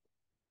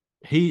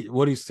 he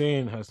what he's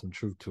saying has some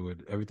truth to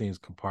it. Everything's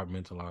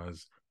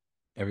compartmentalized.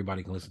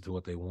 Everybody can listen to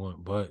what they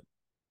want, but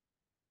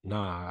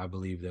nah, I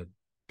believe that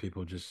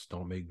people just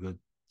don't make good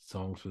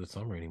songs for the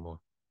summer anymore.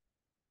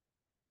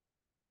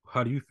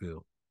 How do you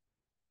feel?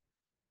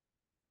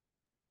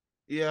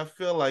 Yeah, I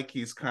feel like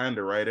he's kind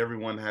of right.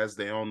 Everyone has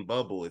their own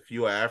bubble. If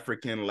you're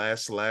African,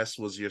 Last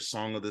was your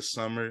song of the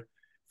summer.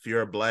 If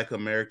you're a Black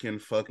American,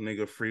 Fuck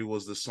Nigga Free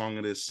was the song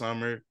of this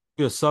summer.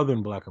 You're a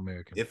Southern Black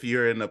American. If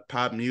you're in the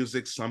pop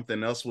music,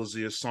 something else was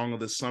your song of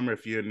the summer.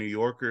 If you're a New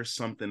Yorker,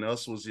 something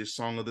else was your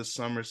song of the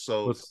summer.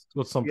 So What's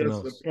he something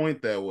has the else?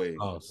 point that way.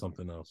 Oh,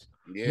 something else.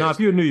 Now, if Yes.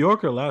 you're a New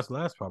Yorker, last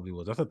probably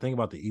was. That's the thing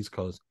about the East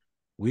Coast.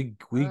 We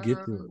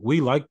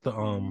like the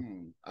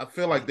I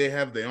feel like they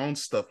have their own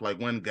stuff. Like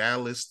when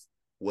Gallus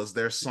was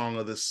their song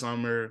of the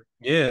summer,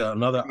 yeah,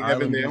 another be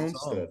having their island own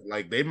stuff. song.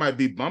 Like they might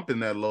be bumping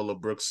that Lola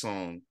Brooks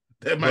song.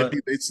 That might But be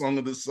their song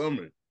of the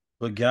summer.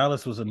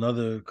 Gallus was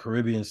another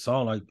Caribbean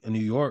song. Like in New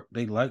York,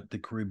 they like the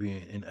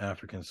Caribbean and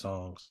African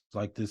songs.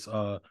 Like this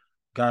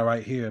guy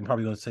right here, I'm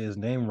probably gonna say his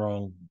name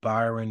wrong,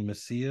 Byron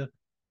Messia.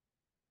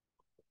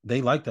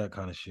 They like that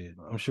kind of shit.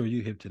 I'm sure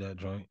you hip to that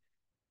joint.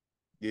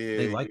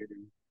 They Yeah, like yeah.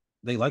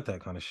 they like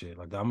that kind of shit.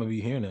 Like I'm gonna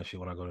be hearing that shit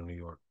when I go to New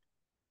York.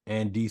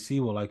 And DC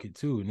will like it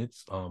too. And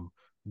it's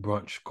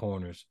brunch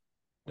corners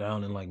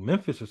down in like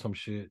Memphis or some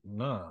shit.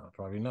 Nah,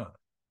 probably not.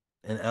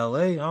 In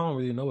LA, I don't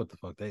really know what the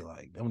fuck they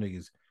like. Them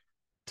niggas,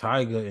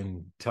 Tyga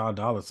and Ty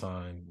Dolla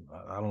Sign.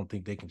 I don't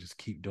think they can just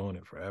keep doing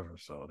it forever.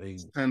 So they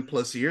 10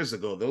 plus years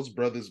ago, those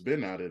brothers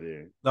been out of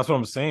there. that's what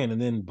I'm saying.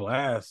 And then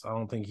Blast, I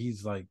don't think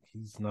he's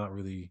not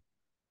really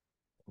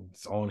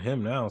it's on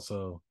him now.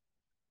 So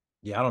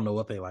yeah, I don't know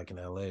what they like in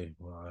LA.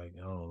 Like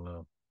I don't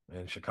know.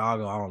 In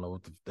Chicago, I don't know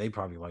what they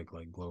probably like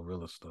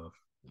Glorilla stuff.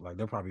 Like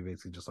they're probably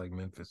basically just like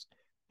Memphis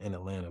and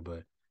Atlanta. But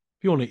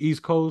if you're on the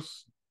East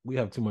Coast, we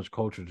have too much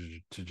culture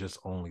to just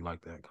only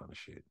like that kind of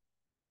shit.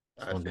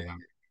 That's I one thing.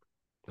 think.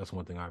 That's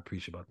one thing I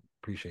appreciate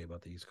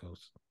about the East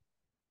Coast.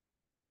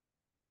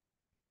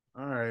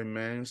 All right,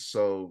 man.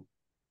 So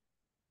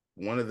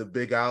one of the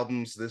big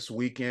albums this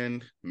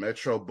weekend,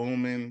 Metro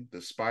Boomin,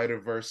 the Spider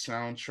Verse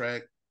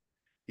soundtrack.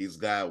 He's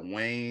got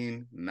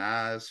Wayne,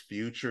 Nas,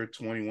 Future,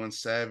 21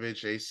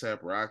 Savage, ASAP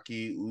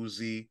Rocky,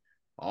 Uzi,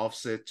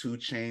 Offset, Two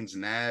Chains,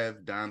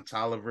 Nav, Don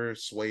Toliver,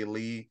 Sway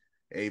Lee,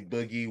 A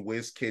Boogie,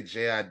 WizKid,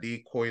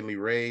 JID, Coily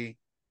Ray,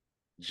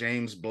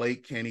 James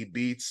Blake, Kenny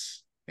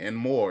Beats, and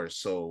more.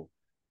 So,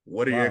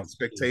 what are your Wow.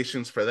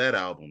 expectations for that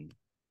album?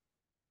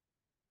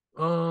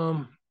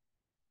 Um,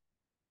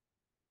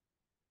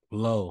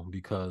 low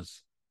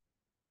because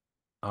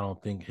I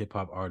don't think hip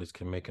hop artists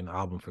can make an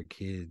album for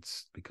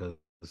kids because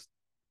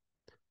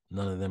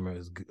none of them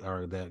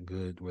are that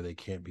good where they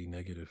can't be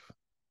negative.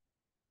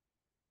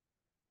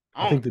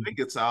 I I don't think that think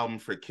it's an album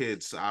for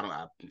kids.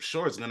 I'm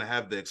sure it's gonna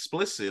have the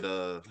explicit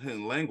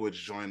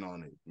language joint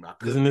on it. I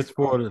could isn't be this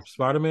for wrong. the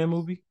Spider-Man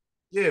movie?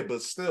 Yeah,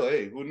 but still,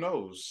 hey, who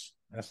knows?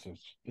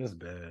 That's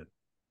bad.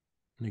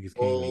 Niggas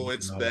can't even Oh, make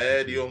it's an album for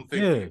bad. You kids. don't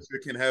think Yeah, Future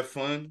can have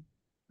fun?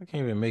 I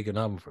can't even make an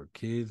album for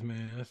kids,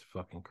 man. That's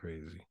fucking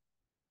crazy.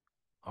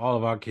 All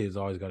of our kids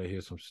always got to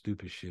hear some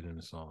stupid shit in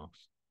the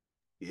songs.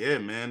 Yeah,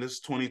 man. It's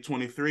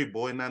 2023,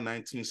 boy, not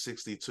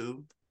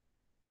 1962.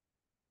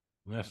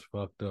 That's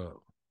fucked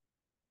up.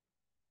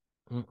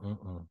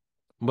 Mm-mm-mm.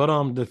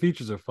 But the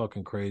features are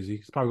fucking crazy.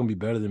 It's probably gonna be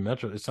better than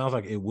Metro. It sounds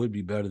like it would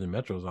be better than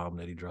Metro's album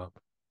that he dropped.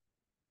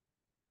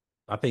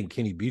 I think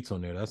Kenny Beats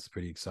on there. That's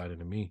pretty exciting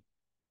to me.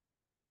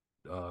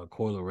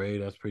 Coil Ray,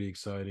 that's pretty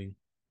exciting.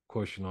 Of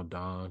course,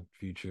 Don,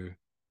 Future,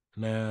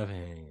 Nav,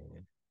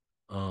 and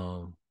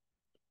um,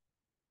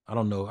 I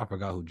don't know. I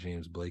forgot who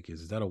James Blake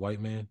is. Is that a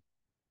white man?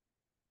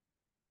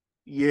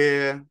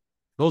 Yeah,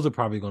 Those are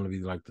probably going to be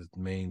like the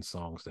main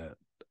songs that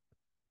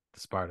the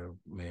Spider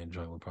Man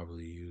joint would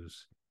probably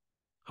use.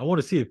 I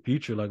want to see a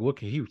Future. Like, what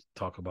can he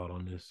talk about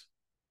on this?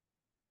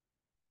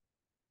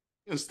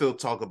 you can still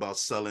talk about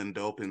selling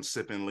dope and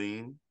sipping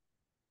lean.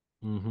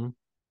 Mm-hmm.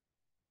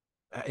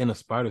 In a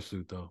spider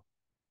suit, though.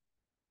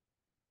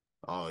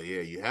 Oh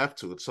yeah, you have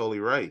to. It's totally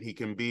right. He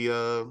can be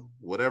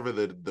whatever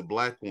the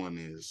black one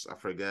is. I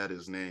forgot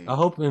his I name.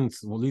 hope in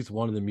at least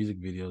one of the music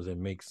videos that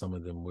makes some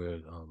of them wear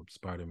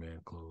Spider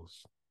Man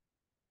clothes.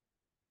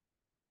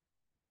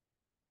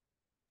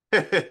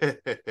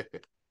 I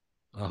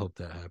hope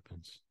that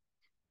happens.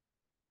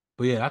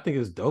 But yeah, I think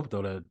it's dope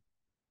though that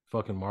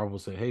fucking Marvel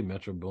said, "Hey,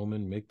 Metro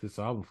Boomin, make this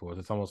album for us."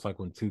 It's almost like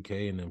when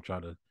 2K and them try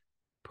to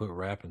put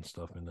rap and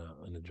stuff in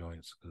the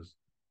joints. Because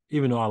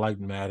even though I like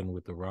Madden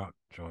with the rock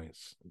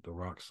joints, the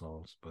rock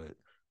songs, but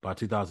by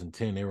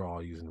 2010 they were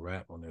all using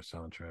rap on their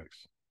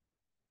soundtracks.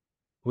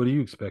 What do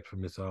you expect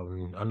from this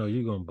album? I know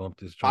you're gonna bump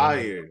this joint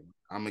out. Fire.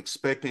 I'm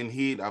expecting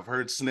heat. I've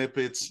heard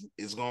snippets.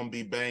 It's gonna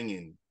be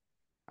banging.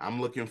 I'm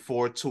looking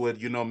forward to it.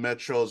 You know,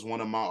 Metro is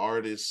one of my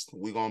artists.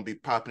 We're gonna be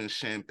popping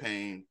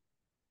champagne.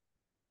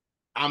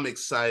 I'm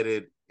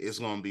excited. It's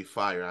gonna be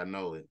fire. I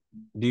know it.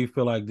 Do you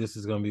feel like this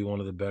is gonna be one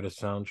of the better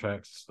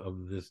soundtracks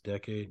of this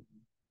decade?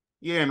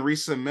 Yeah, in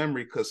recent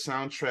memory, because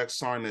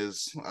soundtracks aren't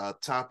as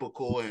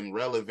topical and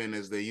relevant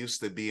as they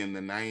used to be in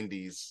the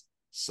 90s.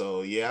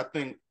 So, yeah, I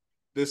think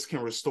this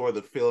can restore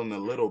the feeling a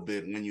little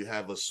bit when you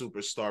have a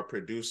superstar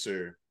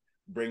producer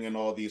bringing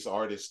all these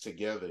artists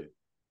together.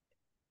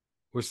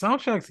 Were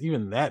soundtracks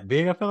even that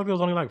big? I felt like there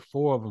was only like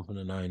four of them from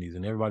the '90s,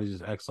 and everybody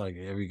just acts like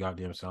every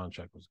goddamn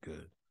soundtrack was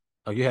good.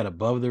 Like you had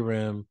Above the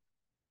Rim,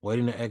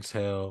 Waiting to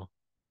Exhale.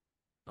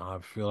 I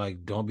feel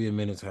like Don't Be a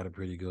Menace had a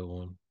pretty good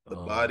one. The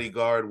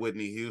Bodyguard,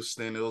 Whitney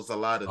Houston, it was a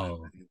lot of them.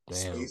 Oh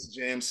damn, Space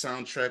Jam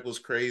soundtrack was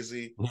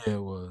crazy. yeah,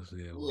 it was,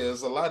 yeah, it Yeah, was.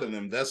 there's a lot of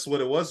them. That's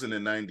what it was in the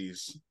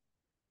 90s.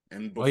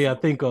 And Oh yeah, I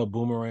before think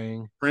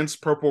Boomerang. Prince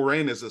Purple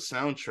Rain is a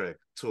soundtrack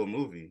to a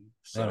movie. That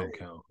So, don't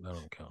count. That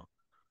don't count.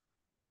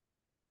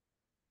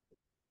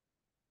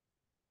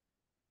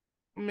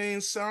 I mean,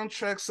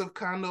 soundtracks have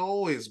kind of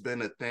always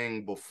been a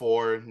thing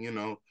before,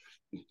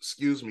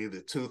 excuse me,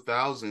 the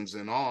 2000s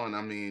and on.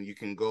 I mean, you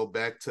can go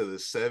back to the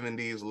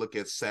 70s, look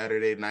at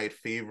Saturday Night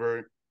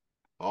Fever,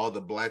 all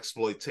the black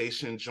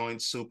exploitation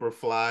joints,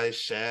 Superfly,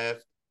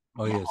 Shaft,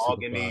 Oh yeah,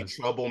 Mahogany, Superfly.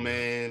 Trouble Yeah,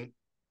 Man,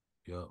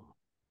 yeah,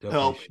 definitely.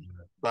 Help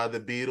by the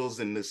Beatles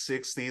in the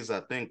 60s.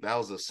 I think that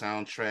was a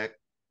soundtrack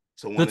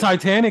to The one of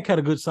Titanic had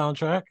a good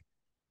soundtrack.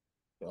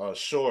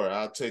 sure,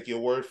 I'll take your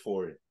word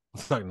for it.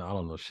 It's like, no, I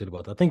don't know shit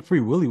about that. I think Free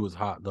Willy was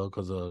hot though,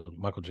 because of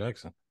Michael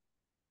Jackson.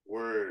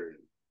 Word.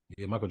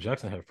 Yeah, Michael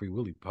Jackson had Free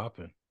Willy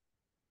popping.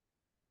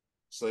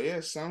 So yeah,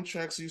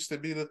 soundtracks used to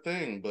be the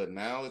thing, but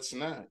now it's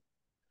not.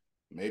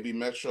 Maybe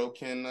Metro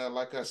can,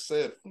 like I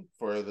said,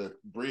 for the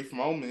brief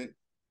moment,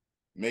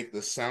 make the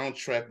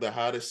soundtrack the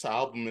hottest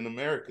album in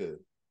America.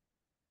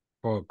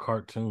 For a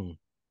cartoon.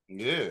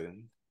 Yeah.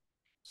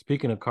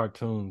 Speaking of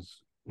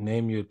cartoons,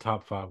 name your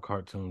top five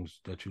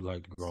cartoons that you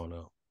liked growing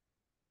up.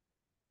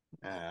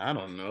 I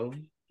don't know.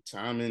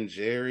 Tom and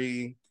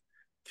Jerry,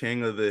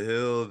 King of the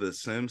Hill, The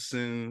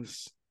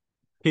Simpsons,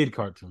 Kid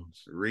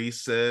cartoons.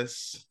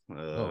 Recess.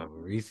 Oh,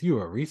 Reese, you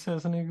a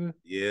recess nigga?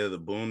 Yeah, The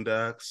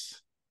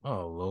Boondocks.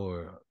 Oh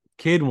Lord,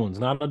 kid ones,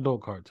 not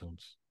adult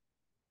cartoons.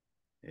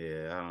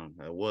 Yeah, I don't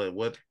know.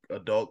 What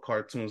adult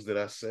cartoons did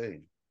I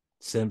say?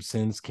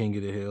 Simpsons, King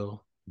of the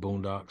Hill,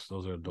 Boondocks.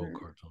 Those are adult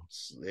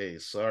cartoons. Hey,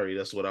 sorry,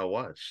 that's what I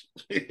watched.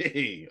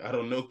 Hey, I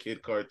don't know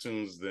kid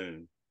cartoons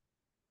then.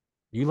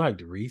 You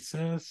liked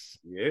Recess?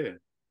 Yeah.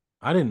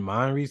 I didn't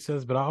mind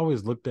Recess, but I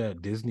always looked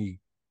at Disney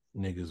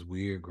niggas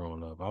weird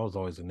growing up. I was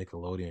always a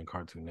Nickelodeon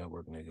Cartoon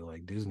Network nigga.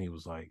 Like Disney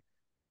was like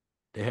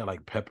they had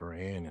like Pepper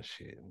Ann and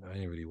shit. I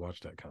didn't really watch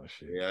that kind of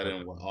shit. Yeah, I Pepper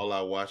didn't. Ann. All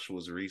I watched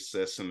was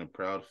Recess and the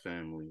Proud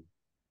Family.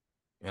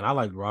 And I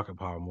liked Rocket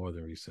Power more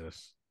than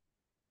Recess.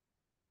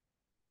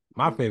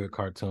 My favorite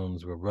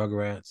cartoons were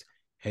Rugrats,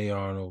 Hey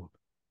Arnold.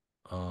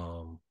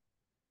 Um,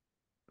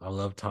 I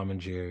love Tom and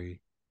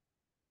Jerry.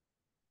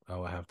 I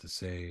would have to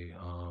say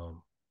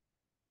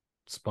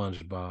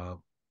SpongeBob.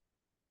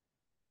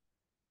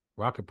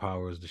 Rocket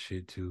Power is the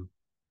shit too.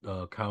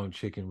 Cow and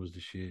Chicken was the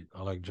shit.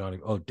 I like Johnny.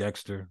 Oh,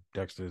 Dexter.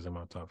 Dexter is in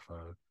my top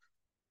five.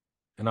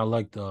 And I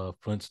liked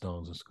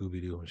Flintstones and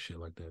Scooby Doo and shit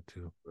like that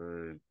too.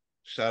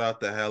 Shout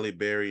out to Halle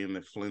Berry in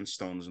the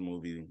Flintstones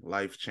movie,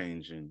 life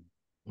changing.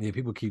 Yeah,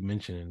 people keep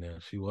mentioning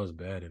that she was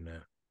bad in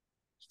that.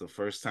 It's the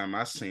first time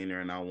I seen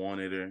her and I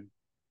wanted her.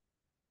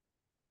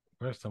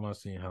 First time I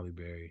seen Halle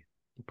Berry,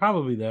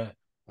 probably that.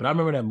 But I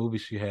remember that movie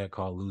she had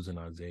called Losing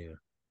Isaiah.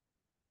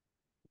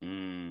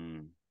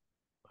 Mm.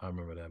 I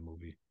remember that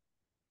movie.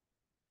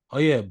 Oh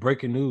yeah,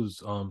 breaking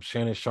news.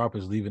 Shannon Sharp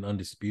is leaving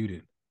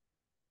Undisputed.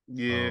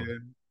 Yeah.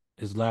 Um,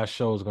 his last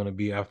show is going to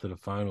be after the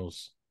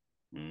finals.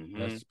 Mm-hmm.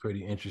 That's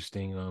pretty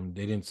interesting.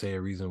 They didn't say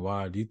a reason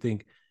why. Do you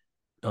think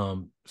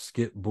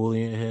Skip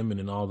bullying him and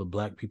then all the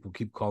black people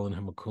keep calling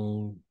him a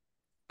coon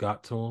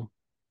got to him?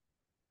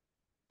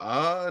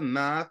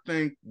 Nah, I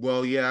think,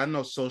 well, yeah, I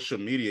know social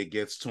media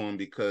gets to him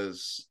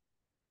because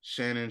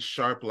Shannon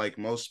Sharp, like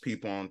most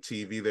people on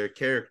TV, they're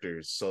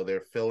characters, so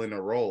they're filling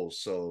a role.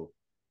 So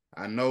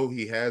I know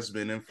he has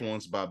been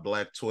influenced by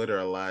Black Twitter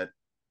a lot,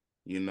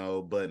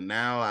 but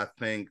now I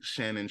think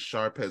Shannon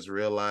Sharp has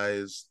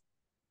realized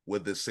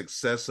with the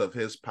success of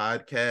his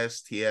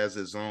podcast, he has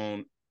his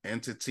own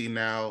entity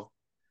now.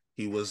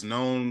 He was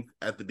known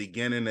at the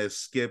beginning as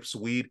Skip's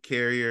weed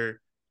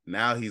carrier.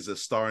 Now he's a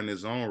star in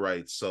his own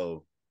right.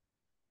 So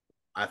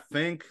I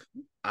think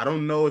I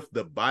don't know if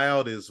the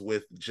buyout is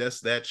with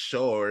just that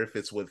show or if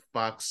it's with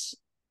Fox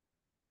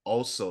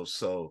also.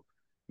 So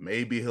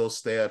maybe he'll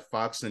stay at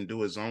Fox and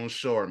do his own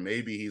show, or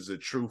maybe he's a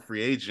true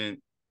free agent,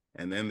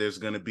 and then there's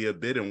going to be a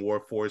bidding war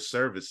for his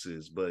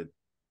services. But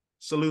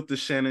salute to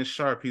Shannon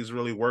Sharp. He's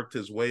really worked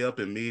his way up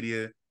in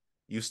media.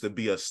 Used to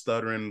be a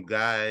stuttering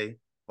guy,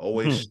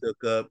 always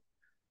stuck up.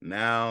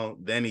 Now,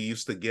 then he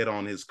used to get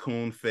on his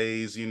coon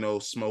phase, you know,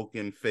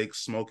 smoking fake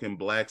smoking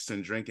blacks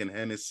and drinking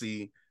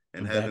Hennessy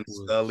and having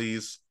Backwoods.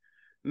 Scullies.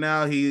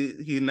 Now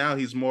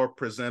he's more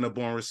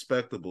presentable and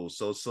respectable.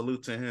 So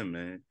salute to him,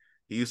 man.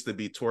 He used to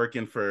be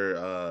twerking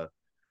for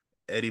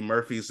Eddie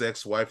Murphy's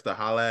ex-wife to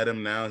holla at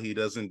him. Now he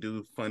doesn't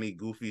do funny,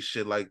 goofy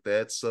shit like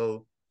that.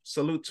 So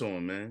salute to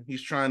him, man.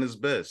 He's trying his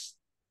best.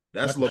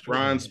 That's That's for sure.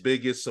 LeBron's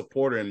biggest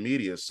supporter in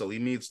media, so he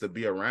needs to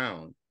be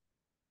around.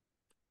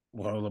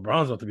 Well,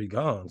 LeBron's about to be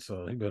gone,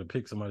 so he better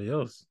pick somebody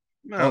else.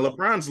 Nah, Oh,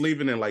 LeBron's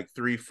leaving in like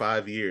 3,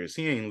 5 years.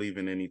 He ain't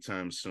leaving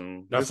anytime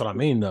soon. that's This what I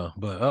mean, though.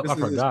 But I this is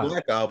his forgot.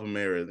 Black Album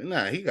era.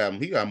 Nah, he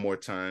got more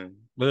time.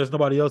 But there's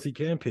nobody else he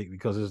can pick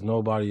because there's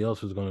nobody else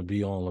who's going to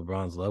be on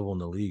LeBron's level in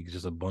the league. It's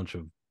just a bunch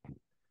of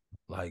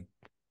like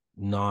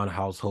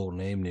non-household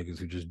name niggas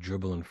who just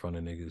dribble in front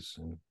of niggas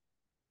and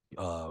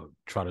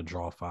try to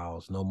draw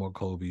fouls. No more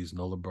Kobe's,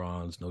 no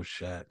LeBrons, no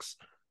Shaqs,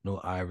 no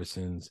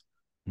Iversons,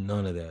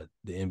 none of that.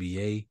 The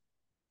NBA,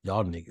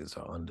 y'all niggas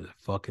are under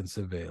fucking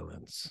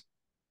surveillance.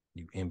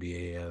 You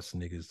NBA ass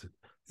niggas.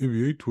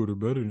 NBA Twitter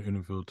better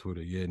than NFL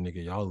Twitter. Yeah,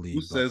 nigga, y'all Who league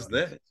about says to be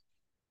that?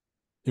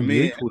 I NBA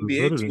mean, Twitter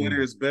NBA better Twitter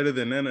than is better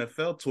than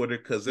NFL Twitter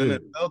because yeah.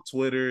 NFL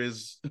Twitter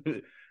is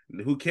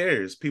who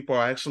cares? People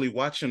are actually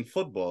watching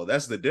football.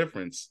 That's the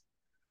difference.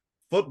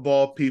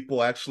 Football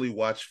people actually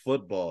watch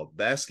football.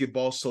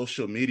 Basketball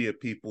social media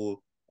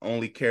people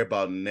only care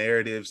about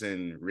narratives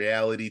and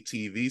reality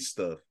TV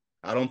stuff.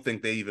 I don't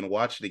think they even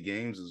watch the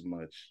games as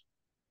much.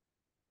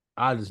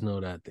 I just know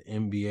that the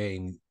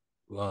NBA,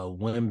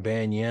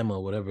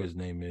 Wembanyama, whatever his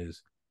name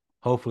is,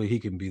 hopefully he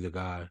can be the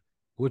guy.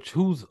 Which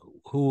who's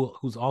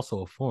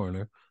also a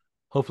foreigner.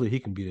 Hopefully he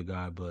can be the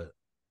guy. But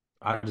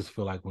I just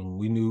feel like when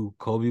we knew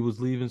Kobe was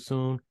leaving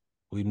soon,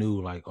 we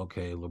knew like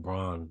okay,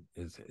 LeBron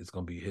is it's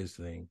gonna be his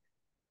thing.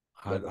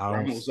 But I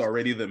don't. LeBron was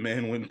already the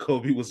man when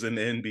Kobe was in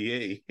the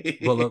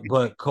NBA.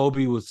 But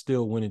Kobe was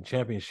still winning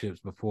championships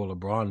before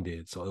LeBron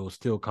did, so it was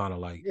still kind of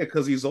like. Yeah,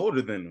 because he's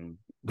older than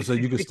But so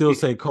you could still him.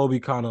 say Kobe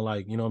kind of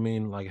like, you know what I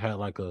mean, like had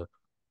like a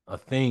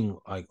thing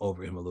like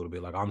over him a little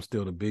bit. Like I'm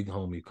still the big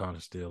homie, kind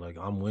of still. Like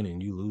I'm winning,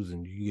 you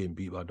losing, you getting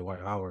beat by Dwight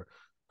Howard.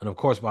 And of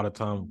course, by the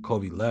time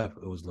Kobe left,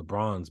 it was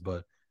LeBron's.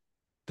 But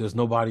there's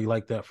nobody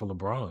like that for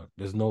LeBron.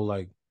 There's no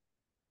like,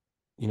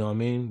 you know what I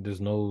mean? There's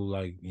no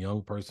like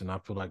young person. I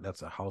feel like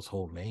that's a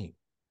household name.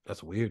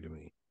 That's weird to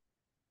me.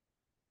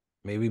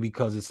 Maybe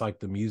because it's like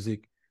the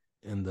music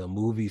and the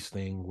movies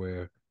thing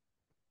where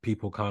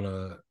people kind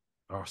of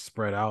are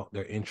spread out.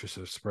 Their interests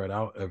are spread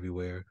out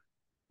everywhere.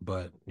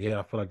 But yeah,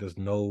 I feel like there's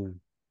no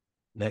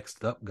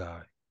next up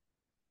guy.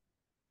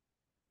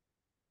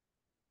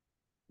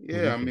 What do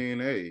Yeah, you I think? mean,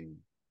 hey,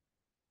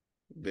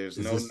 there's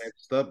Is no this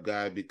next up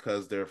guy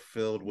because they're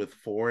filled with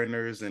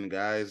foreigners and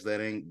guys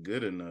that ain't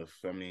good enough.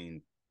 I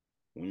mean,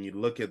 when you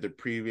look at the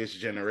previous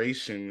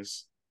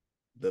generations,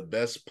 the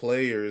best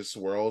players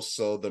were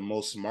also the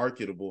most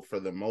marketable for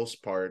the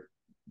most part.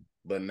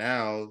 But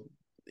now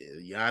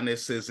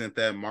Giannis isn't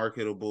that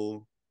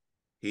marketable.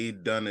 He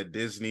done a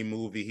Disney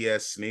movie. He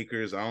has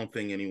sneakers. I don't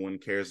think anyone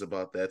cares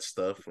about that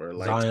stuff or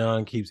likes.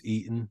 Zion keeps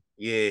eating?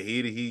 Yeah, he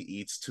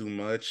eats too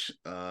much.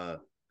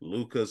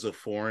 Luca's a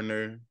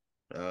foreigner.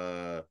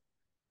 Uh,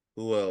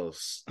 who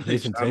else?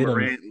 Jason John Tatum.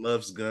 Morant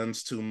loves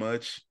guns too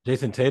much.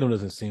 Jason Tatum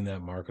doesn't seem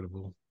that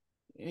marketable.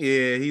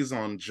 Yeah, he's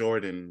on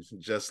Jordan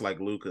just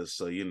like Lucas,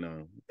 so you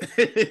know.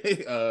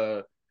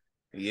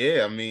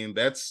 Yeah, I mean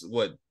that's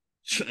what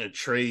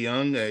Trey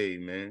Young, hey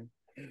man.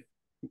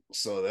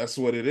 So that's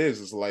what it is.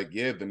 It's like,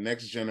 yeah, the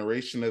next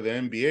generation of the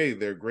NBA,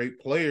 they're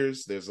great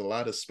players. There's a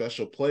lot of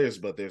special players,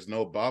 but there's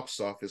no box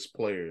office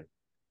player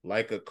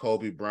like a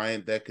Kobe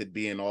Bryant that could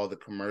be in all the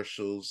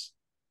commercials,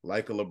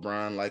 like a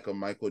LeBron, like a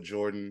Michael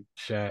Jordan.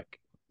 Shaq.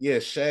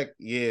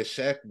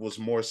 Shaq was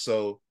more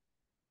so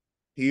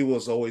he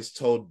was always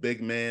told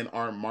big men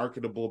aren't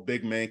marketable,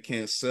 big man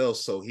can't sell,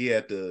 so he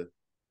had to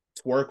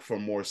twerk for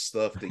more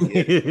stuff to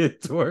get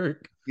it.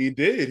 Twerk. He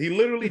did. He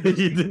literally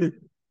He did.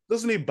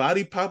 doesn't he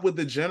body pop with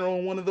the general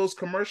in one of those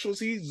commercials?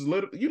 He's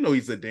literally, you know,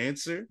 he's a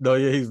dancer. No,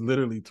 yeah, he's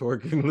literally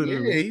twerking, Yeah,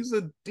 literally.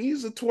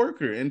 he's a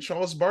twerker, and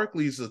Charles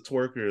Barkley's a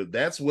twerker.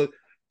 That's what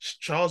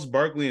Charles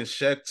Barkley and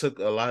Shaq took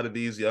a lot of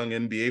these young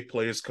NBA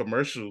players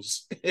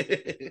commercials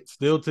because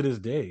Still to this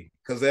day.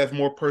 they have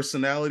more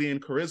personality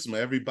and charisma.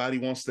 Everybody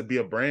wants to be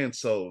a brand,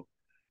 so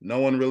no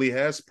one really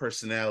has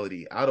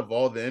personality. Out of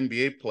all the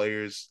NBA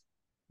players,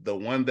 the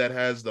one that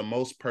has the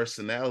most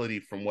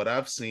personality, from what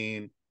I've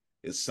seen,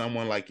 is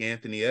someone like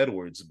Anthony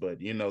Edwards. But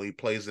you know, he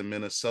plays in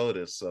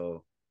Minnesota,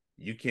 so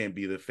you can't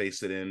be the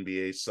face of the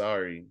NBA.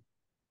 Sorry.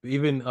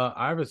 Even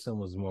Iverson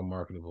was more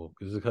marketable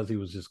because he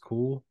was just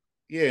cool.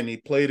 Yeah, and he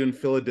played in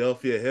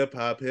Philadelphia, hip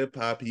hop, hip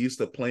hop. He used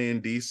to play in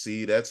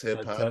DC. That's hip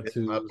Had hop,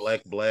 tattoos.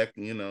 black, black,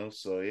 you know.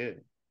 So yeah.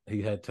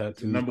 He had He's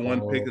the tattoos, number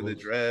one pick of the cornrows,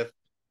 draft.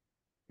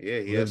 Yeah,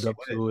 he has lived up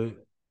sweat. to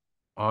it.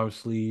 Arm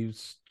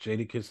sleeves,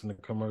 Jadakiss in the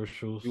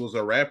He commercials. was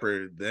a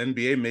rapper. The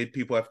NBA made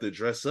people have to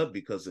dress up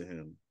because of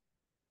him.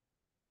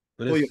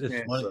 But Pull your it's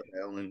pants funny. up,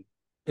 Alan.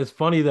 It's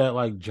funny that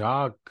like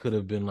Ja could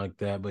have been like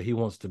that, but he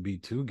wants to be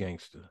too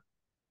gangster.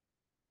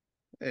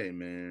 Hey,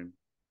 man.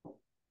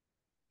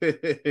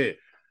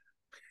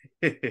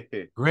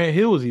 Grant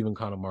Hill was even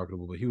kind of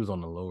marketable, but he was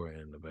on the lower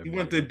end of He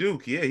went everybody to else.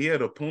 Duke. Yeah, he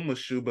had a Puma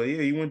shoe, but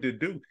yeah, he went to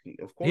Duke.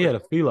 Of He course. had a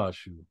Fila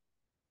shoe.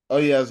 Oh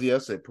yeah, yeah, I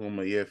said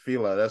Puma. Yeah,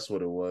 Fila, that's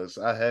what it was.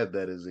 I had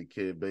that as a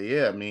kid, but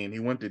yeah, I mean, he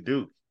went to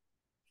Duke.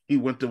 He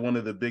went to one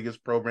of the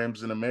biggest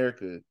programs in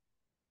America,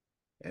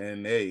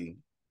 and hey,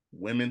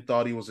 women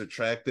thought he was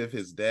attractive.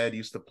 His dad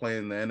used to play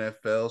in the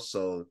NFL,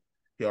 so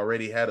he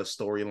already had a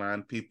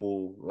storyline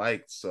people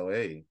liked. So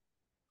hey,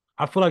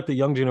 I feel like the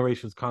young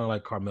generation is kind of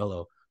like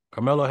Carmelo.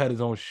 Carmelo had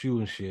his own shoe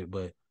and shit,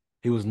 but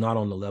he was not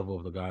on the level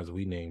of the guys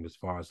we named as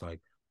far as like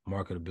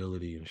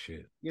marketability and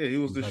shit. yeah, he He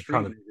was was the like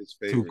kind street of nigga's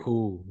too favorite.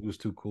 cool. He was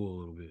too cool a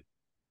little bit.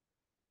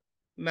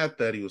 Not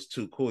that he was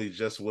too cool, he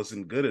just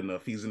wasn't good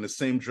enough. He's in the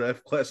same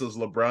draft class as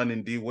LeBron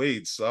and D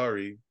Wade.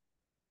 Sorry.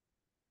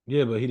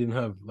 Yeah, but he didn't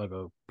have like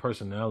a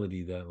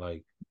personality that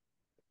like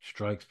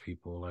strikes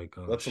people like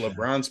What's Shaq.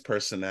 LeBron's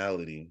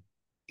personality?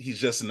 He's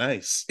just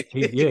nice.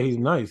 He's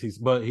nice. He's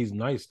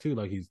nice too.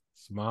 Like he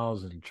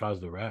smiles and tries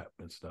to rap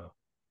and stuff.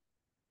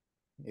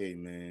 Hey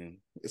man,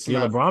 it's Yeah,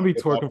 not LeBron be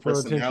about twerking for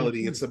attention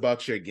personality. It's too.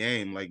 about your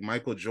game. Like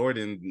Michael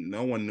Jordan,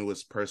 no one knew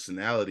his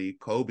personality.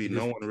 Kobe,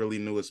 no His one really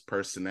knew his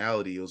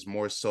personality. It was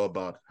more so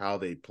about how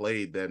they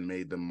played that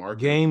made them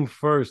marketable. game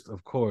first,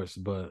 of course,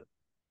 but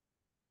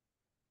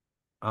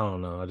I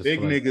don't know. I just Big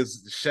feel like,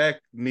 niggas, Shaq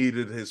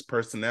needed his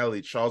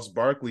personality. Charles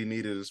Barkley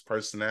needed his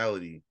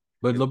personality.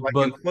 It's like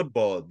in but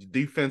football,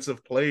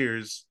 defensive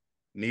players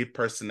need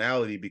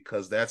personality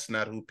because that's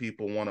not who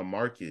people want to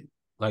market.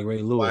 like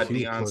Ray Why Lewis, he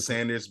was Deion twerking.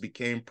 Sanders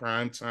became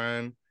prime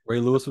time. Ray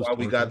That's Lewis was why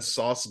we got twerking.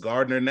 Sauce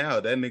Gardner now.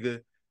 That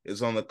nigga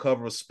is on the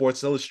cover of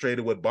Sports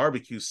Illustrated with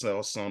barbecue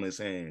sauce on his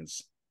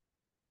hands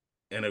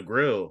and a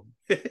grill.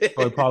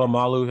 Troy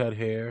Polamalu had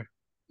hair.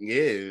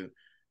 Yeah.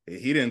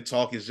 He didn't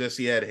talk, it's just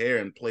he had hair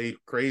and played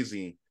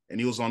crazy. And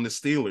he was on the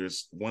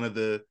Steelers, one of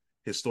the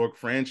historic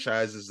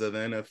franchises of the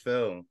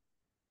NFL.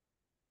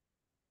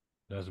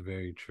 That's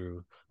very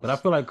true. But I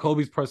feel like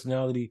Kobe's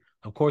personality,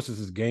 of course, is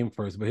his game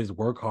first, but his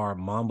work hard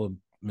Mamba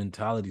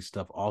mentality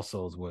stuff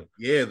also is what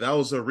Yeah, that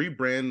was a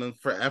rebrand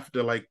for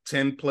after like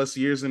 10 plus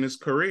years in his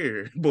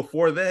career.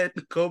 Before that,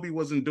 Kobe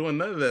wasn't doing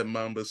none of that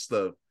Mamba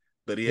stuff.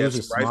 But he he had was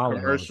some just rice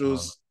smiling all the time.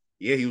 commercials.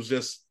 Yeah, he was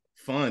just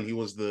fun. He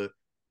was the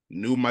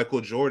new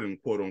Michael Jordan,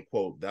 quote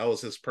unquote. That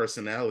was his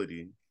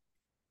personality.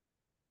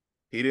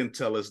 He didn't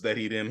tell us that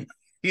he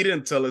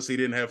didn't tell us he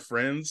didn't have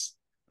friends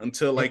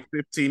until like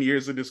 15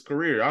 years of his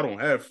career. I don't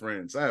have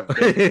friends. I have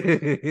best.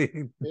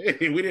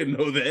 Hey, we didn't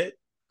know that.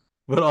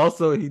 But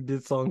also he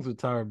did songs with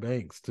Tyra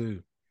Banks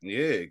too.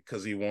 Yeah,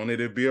 because he wanted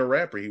to be a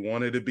rapper. He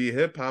wanted to be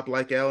hip hop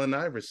like Allen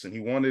Iverson. He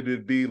wanted to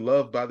be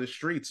loved by the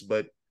streets,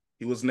 but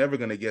he was never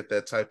going to get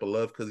that type of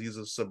love because he's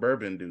a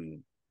suburban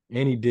dude.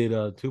 And he did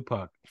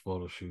Tupac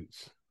photo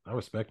shoots. I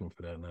respect him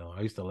for that now.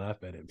 I used to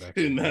laugh at it back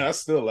in the Nah, I day.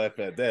 still laugh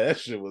at that. That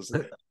shit was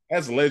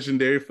that's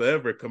legendary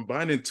forever.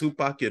 Combining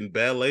Tupac and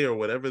ballet or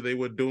whatever they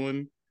were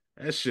doing,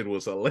 that shit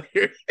was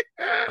hilarious.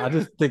 I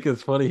just think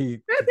it's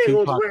funny That nigga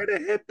was Tupac. wearing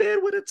a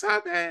headband with a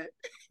top hat.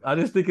 I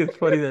just think it's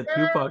funny that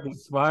Tupac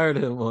inspired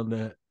him on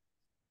that.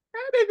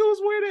 That nigga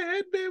was wearing a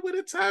headband with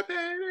a top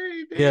hat.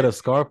 Hey, He had man. a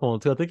scarf on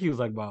too. I think he was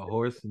like by a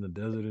horse in the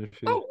desert and Of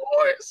shit.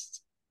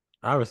 course.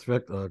 I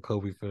respect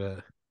Kobe for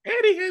that. And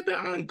he had the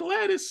Aunt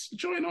Gladys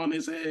joint on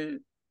his head.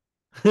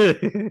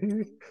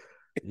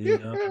 Yeah.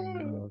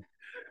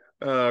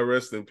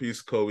 Rest in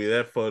peace, Kobe.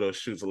 That photo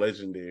shoot's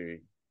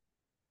legendary.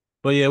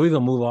 But yeah, we're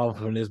gonna move on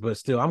from this. But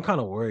still, I'm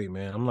kind of worried,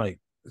 man. I'm like,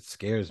 it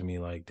scares me.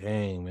 Like,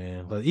 dang,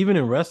 man. But even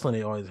in wrestling,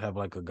 they always have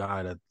like a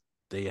guy that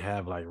they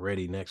have like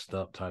ready next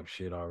up type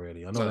shit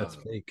already. I know that's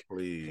fake and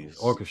Please.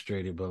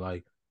 orchestrated, but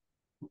like,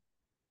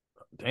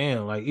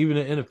 damn, like even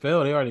in the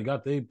NFL, they already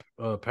got they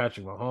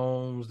Patrick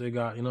Mahomes. They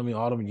got, you know what I mean,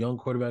 all them young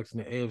quarterbacks in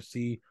the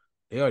AFC.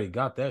 They already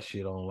got that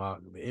shit on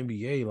lock. The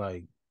NBA,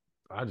 like,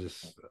 I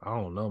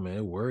don't know, man.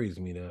 It worries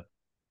me that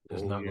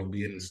it's Oh, not you're gonna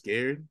getting be.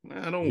 scared?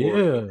 Nah, don't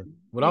worry. Yeah,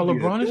 without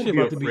LeBron, this Don't shit be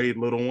about to be. afraid,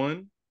 little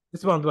one.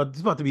 It's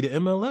about to be the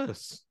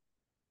MLS.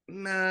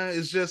 Nah,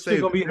 it's just Shit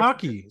a gonna be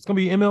hockey. It's gonna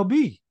be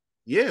MLB.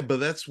 yeah, but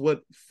that's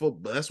what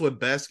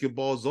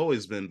basketball's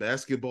always been.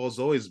 Basketball's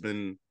always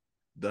been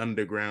the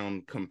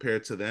underground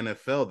compared to the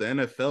NFL. The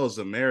NFL is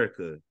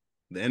America.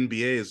 The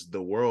NBA is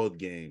the world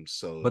game. But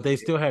So they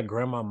still had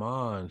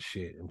Grandmama and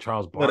shit and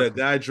Charles what a Barkley.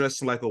 guy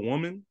dressed like a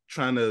woman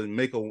trying to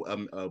make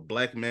a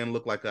black man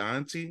look like an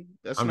auntie.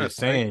 That's I'm not just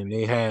tight. saying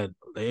they had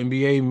the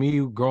NBA. Me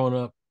growing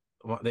up,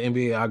 the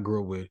NBA I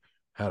grew up with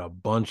had a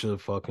bunch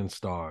of fucking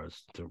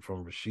stars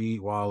from Rasheed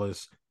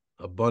Wallace,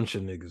 a bunch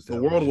of niggas The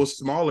that was world was just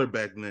smaller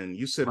back then.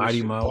 You said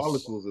Mighty Rasheed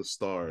Wallace Mouse. was a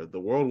star. The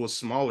world was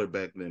smaller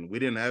back then. We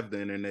didn't have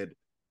the internet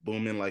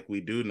booming like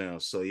we do now.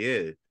 So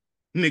yeah,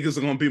 niggas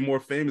are gonna be more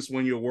famous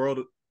when your world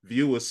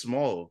view is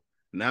small.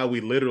 Now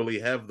we literally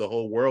have the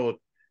whole world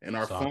in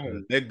our Soccer.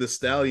 phone. Meg the Yeah.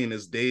 Stallion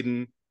is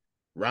dating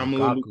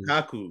Romelu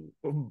Lukaku.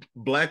 Lukaku.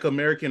 Black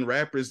American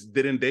rappers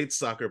didn't date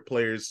soccer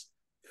players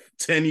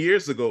 10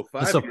 years ago, And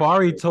 5 years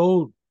Safari ago.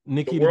 told The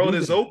Nikki to world do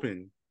is that.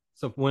 open.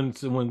 So when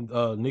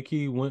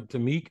Nikki went to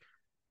Meek,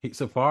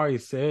 Safari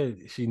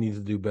said she needs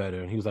to do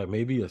better, and he was like,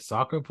 maybe a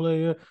soccer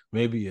player,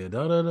 maybe a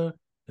da da da.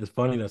 It's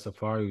funny that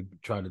Safari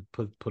tried to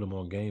put him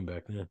on game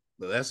back then.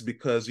 But that's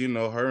because,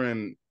 her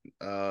and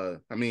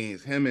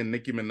him and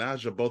Nicki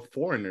Minaj are both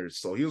foreigners.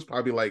 So he was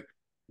probably like,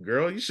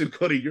 girl, you should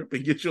go to Europe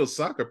and get you a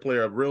soccer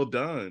player, a real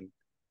done.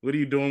 What are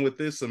you doing with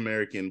this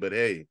American? But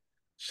hey,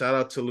 shout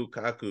out to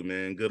Lukaku,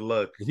 man. Good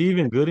luck. Is he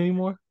even good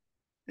anymore?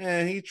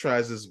 And he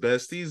tries his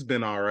best. He's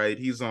been all right.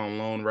 He's on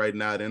loan right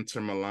now at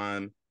Inter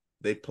Milan.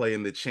 They play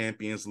in the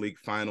Champions League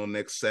final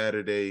next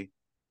Saturday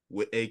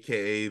with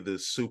AKA the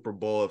Super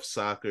Bowl of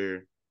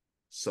soccer.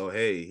 So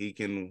hey, he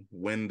can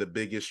win the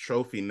biggest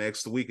trophy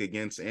next week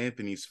against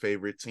Anthony's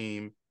favorite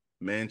team,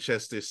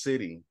 Manchester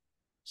City.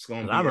 It's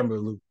gonna 'Cause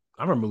be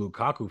I remember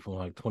Lukaku from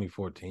like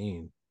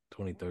 2014,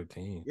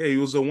 2013. yeah, he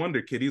was a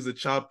wonder kid. He's a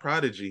child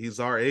prodigy. He's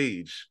our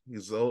age.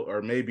 He's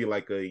or maybe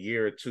like a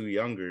year or two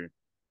younger.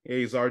 Yeah,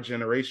 he's our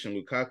generation.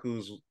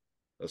 Lukaku's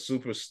a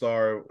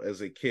superstar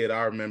as a kid.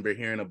 I remember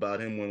hearing about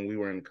him when we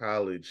were in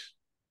college.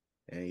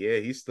 And yeah,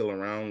 he's still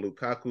around.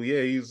 Lukaku,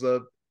 yeah,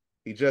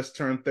 he just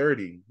turned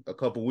 30 a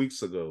couple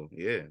weeks ago.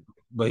 Yeah.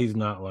 But he's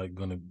not like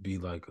gonna be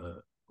like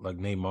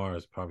Neymar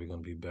is probably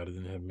gonna be better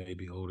than him,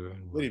 maybe older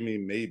and What do like you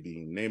mean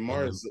maybe?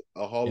 Neymar and is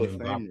a Hall and of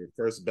Mbappe Famer,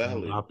 first and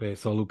ballot. Mbappe.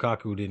 So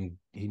Lukaku didn't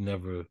he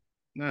never so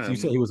Nah, you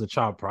said he was a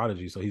child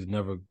prodigy, so he's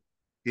never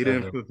he had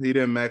didn't the he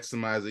didn't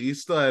maximize it. He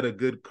still had a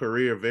good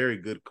career, very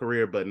good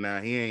career, but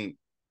now he ain't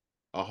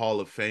a Hall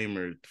of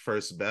Famer,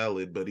 first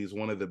ballot, but he's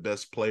one of the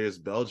best players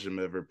Belgium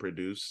ever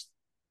produced.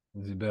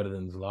 is he better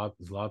than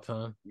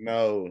Zlatan?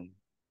 No,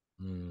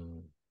 Hmm.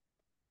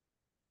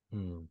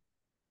 Hmm.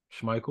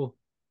 Schmeichel?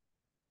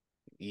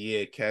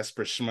 yeah,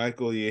 Casper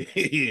Schmeichel, yeah,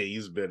 yeah,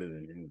 he's better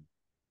than him.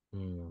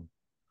 Hmm.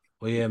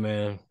 Well, yeah,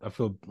 man. I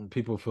feel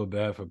people feel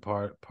bad for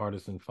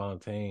Partisan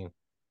Fontaine.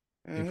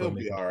 People are He'll be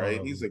making all fun right.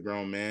 of He's him. a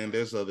grown man.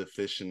 There's other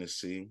fish in the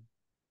sea.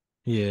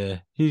 Yeah,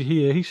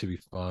 he should be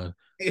fine.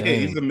 Yeah,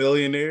 he's a Dang,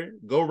 millionaire.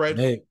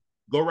 Meg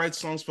Go write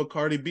songs for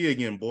Cardi B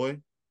again, boy.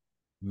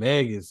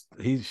 Meg is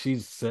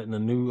she's setting a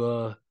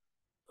new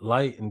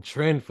light and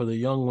trend for the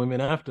young women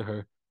after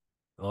her.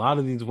 A lot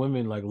of these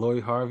women, like Lori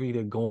Harvey,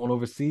 they're going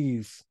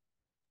overseas.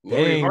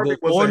 Lori Dang, Harvey the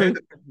was ahead.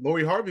 foreigners,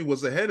 Lori Harvey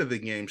was ahead of the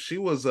game. She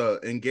was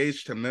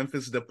engaged to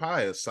Memphis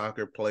Depay, a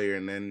soccer player,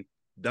 and then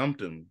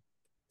dumped him.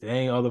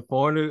 dang, are the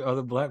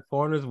black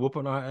foreigners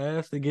whooping our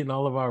ass? They're getting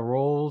all of our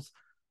roles.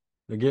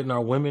 They're getting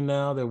our women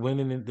now. They're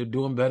winning. They're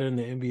doing better in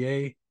the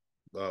NBA.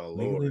 Oh Niggas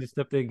need Lord. to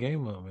step their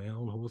game up, man. I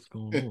don't know what's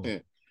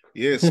going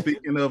Yeah. on.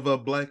 Speaking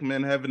of black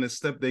men having to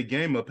step their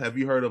game up, have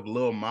you heard of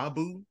Lil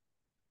Mabu?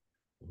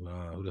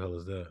 Nah, who the hell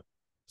is that?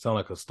 Sound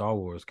like a Star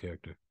Wars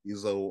character.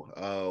 He's a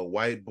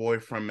white boy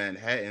from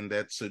Manhattan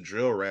that's a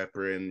drill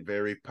rapper and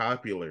very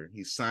popular.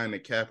 He signed to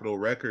Capitol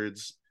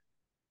Records,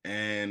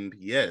 and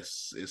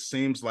yes, it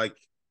seems like,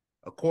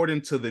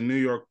 according to the New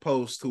York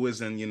Post, who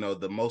isn't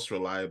the most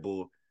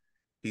reliable,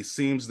 he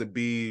seems to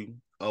be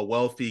a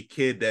wealthy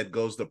kid that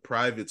goes to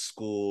private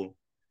school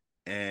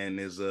and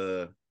is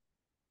a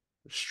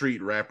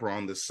street rapper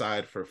on the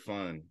side for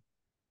fun.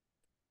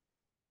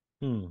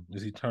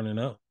 Is he turning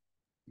up?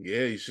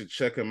 Yeah, you should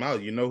check him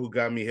out. You know who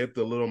got me hip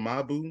to Little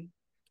Mabu?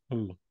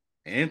 Who?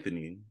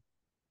 Anthony.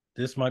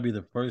 This might be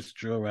the first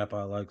drill rap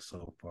I like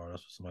so far.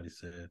 That's what somebody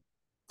said.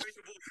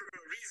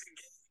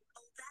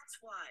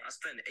 I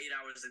spend 8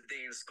 hours a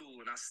day in school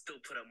and I still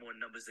put up more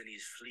numbers than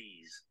these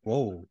fleas.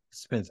 Whoa, he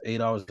spends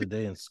 8 hours a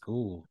day in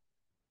school.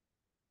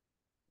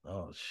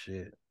 Oh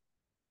shit.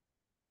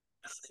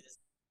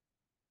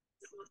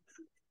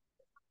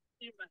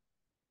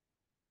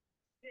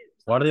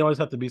 Why do they always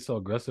have to be so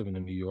aggressive in the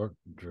New York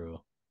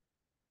drill?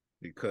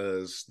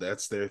 Because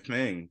that's their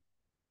thing.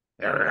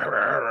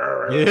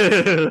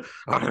 Yeah.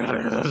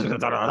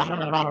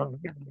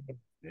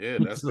 Yeah,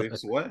 that's their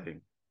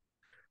swag.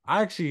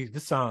 I actually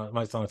might sound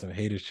like some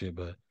hater shit,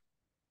 but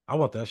I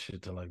want that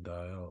shit to like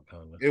die out,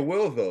 kind of. It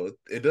will though.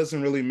 It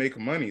doesn't really make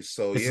money,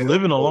 so It's yeah, it'll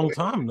living a go long away.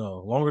 time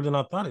though, longer than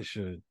I thought it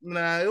should.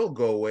 Nah, it'll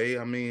go away.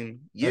 That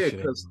Yeah, shit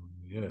ain't because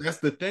going yet. that's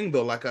the thing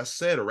though. Like I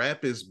said,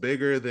 rap is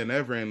bigger than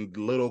ever in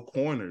little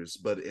corners,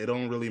 but it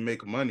don't really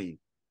make money.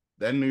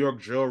 That New York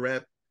drill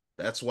rap,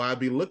 that's why I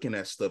be looking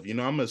at stuff.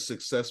 I'm a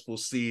successful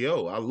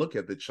CEO. I look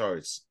at the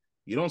charts.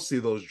 You don't see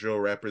those drill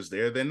rappers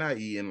there. They're not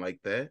eating like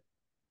that.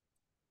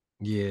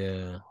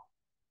 Yeah,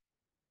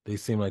 they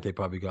seem like they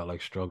probably got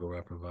like struggle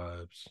rapper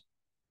vibes.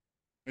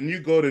 When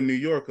you go to New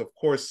York, of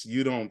course,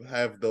 you don't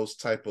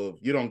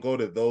go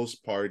to those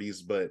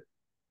parties, but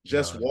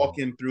just Nah,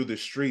 walking through the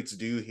streets,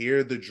 do you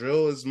hear the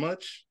drill as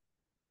much?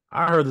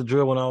 I heard the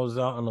drill when I was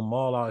out in the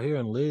mall out here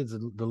in Lids.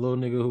 The little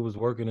nigga who was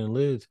working in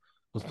Lids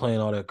was playing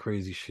all that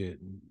crazy shit.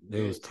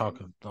 They Yeah. was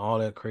talking all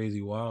that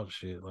crazy wild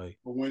shit. Like,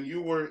 But when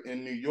you were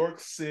in New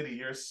York City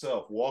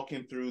yourself,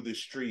 walking through the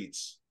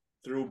streets,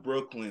 through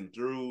Brooklyn,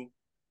 through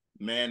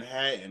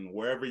Manhattan,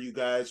 wherever you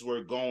guys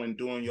were going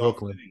doing your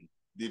Brooklyn, thing.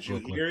 Did you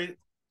Brooklyn. hear it?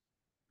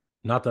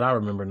 Not that I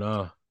remember.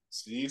 Nah.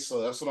 See,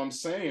 so that's what I'm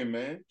saying,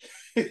 man.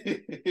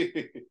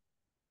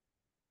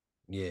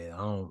 Yeah, I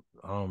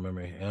don't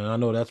remember, and I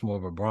know that's more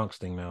of a Bronx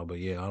thing now. But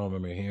yeah, I don't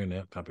remember hearing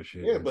that type of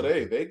shit Yeah, in but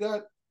hey, Brooklyn. they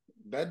got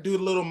that dude,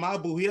 Little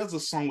Mabu. He has a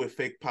song with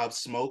Fake Pop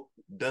Smoke,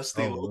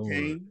 Dusty Oh Lord,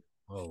 Locane.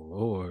 oh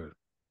Lord.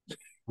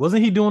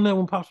 Wasn't he doing that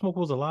when Pop Smoke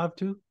was alive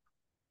too?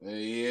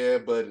 Yeah,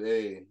 but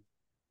hey,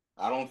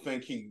 I don't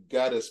think he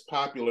got as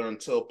popular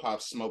until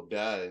Pop Smoke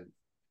died.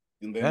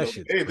 And then That they're like,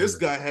 shit's hey, this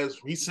crazy. guy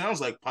he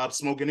sounds like Pop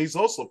Smoke and he's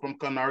also from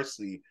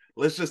Canarsie.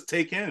 Let's just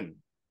take him.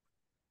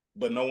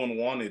 But no one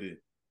wanted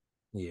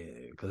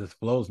Yeah, because his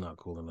flow's not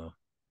cool enough.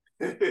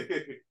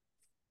 it.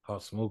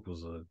 Pop Smoke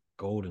was a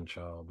golden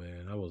child,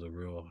 man. That was a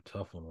real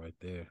tough one right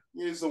there.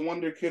 He's a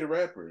Wonder Kid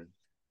rapper.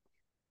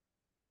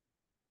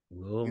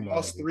 Lil He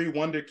lost Marvel. three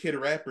Wonder Kid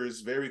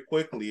rappers very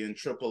quickly in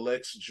Triple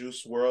X,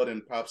 Juice World,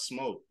 and Pop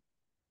Smoke.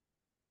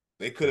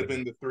 They could have Damn.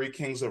 been the three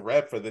kings of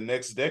rap for the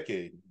next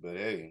decade. But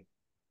hey.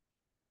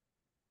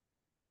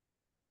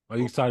 Are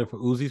you excited for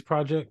Uzi's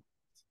project?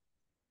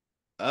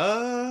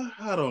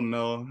 I don't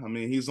know. I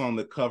mean, he's on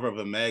the cover of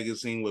a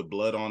magazine with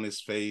blood on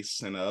his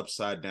face and an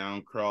upside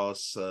down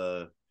cross.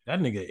 That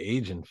nigga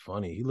aging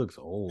funny. He looks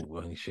old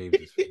when he shaves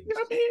his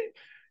I face.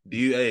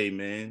 mean, hey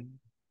man?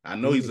 I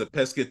know He he's look, a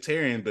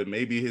pescatarian, but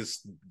maybe his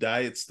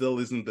diet still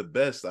isn't the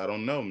best. I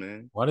don't know,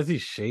 man. why does he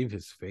shave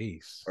his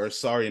face? Or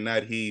sorry,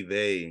 not he,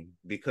 they,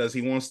 because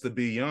he wants to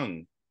be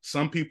young.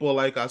 Some people,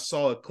 like I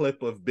saw a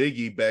clip of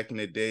Biggie back in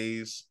the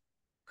days,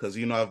 because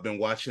I've been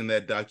watching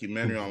that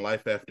documentary on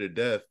life after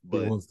death. He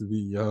But wants to be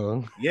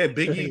young. yeah,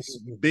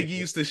 Biggie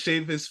used to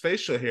shave his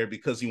facial hair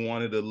because he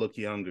wanted to look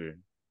younger.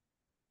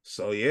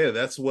 So yeah,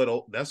 that's what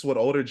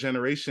older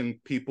generation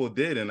people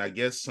did, and I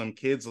guess some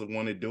kids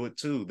want to do it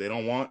too. They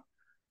don't want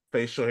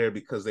facial hair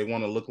because they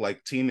want to look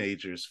like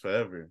teenagers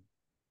forever.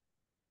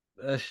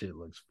 That shit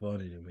looks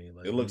funny to me.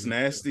 It Like, looks nigga,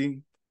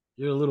 nasty.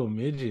 you're a little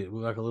midget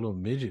with like a little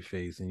midget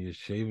face, and you're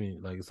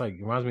shaving. Like, it's like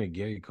it reminds me of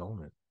Gary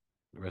Coleman.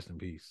 Rest in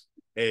peace.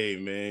 Hey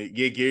man,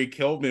 yeah, Gary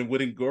Kelvin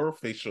wouldn't grow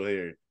facial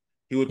hair.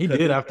 He would He cut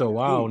did his after a hair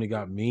while when too. he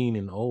got mean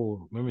and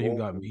old. Remember he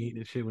got Oh. mean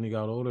and shit when he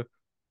got older.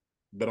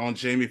 But on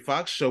Jamie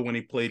Foxx show when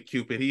he played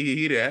Cupid,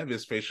 he didn't have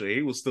his facial hair.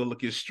 He was still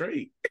looking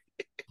straight.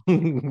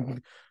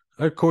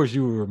 Of course,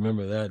 you would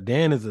remember that.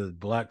 Dan is a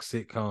black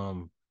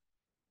sitcom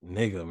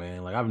nigga,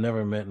 man. Like I've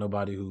never met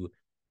nobody who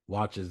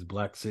watches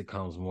black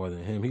sitcoms more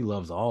than him. He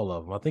loves all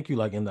of them. I think you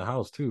like In the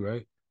House too,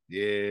 right?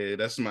 Yeah,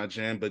 that's my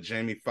jam. But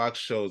Jamie Foxx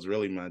show is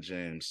really my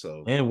jam.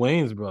 So And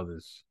Wayne's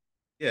Brothers.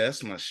 yeah,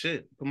 that's my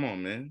shit. Come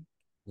on, man.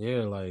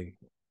 Yeah, like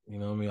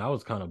what I mean. I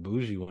was kind of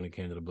bougie when it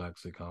came to the black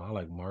sitcom. I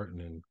like Martin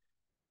and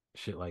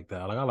shit like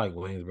that. Like I like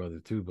Wayne's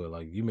Brothers too, but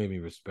like you made me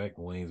respect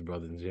Wayne's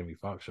Brothers and Jamie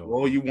Foxx show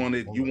Well, you even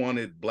wanted you more.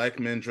 wanted black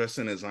men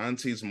dressing as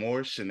aunties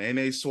more,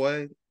 Shanae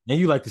swag. And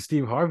you like the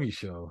Steve Harvey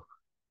show.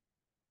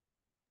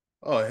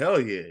 Oh hell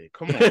yeah!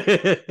 Come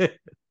on.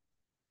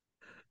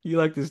 You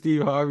like the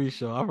Steve Harvey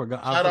show. I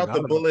forgot. I Shout out to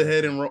forgot about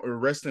that. Bullethead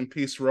and rest in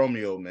peace,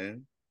 Romeo,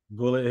 man.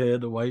 Bullet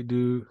head, the white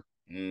dude.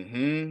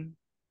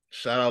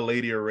 Shout out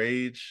Lady of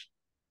Rage.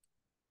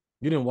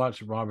 You didn't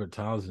watch Robert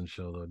Townsend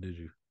show though, did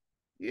you?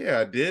 Yeah,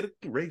 I did.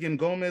 Reagan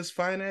Gomez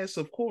finance,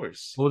 of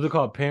course. What was it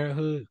called?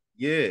 Parenthood?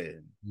 Yeah.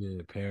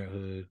 Yeah,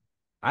 Parenthood.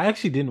 I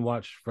actually didn't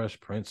watch Fresh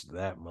Prince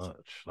that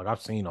much. Like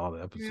I've seen all the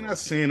Man, I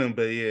episodes. seen him,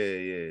 but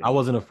yeah. I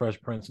wasn't a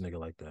Fresh Prince nigga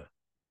like that.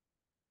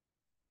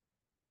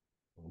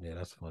 Yeah,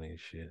 that's funny as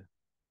shit.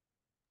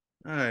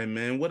 All right,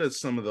 man. What are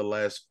some of the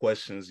last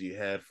questions you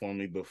had for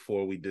me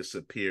before we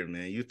disappear,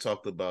 man? You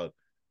talked about,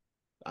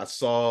 I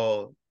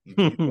saw you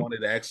wanted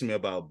to ask me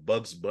about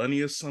Bugs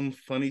Bunny or some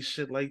funny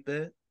shit like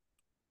that.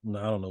 No,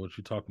 I don't know what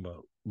you're talking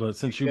about. But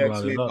since you You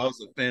asked brought me it if I up,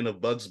 was a fan of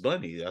Bugs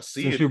Bunny. I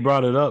see since it. you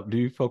brought it up, do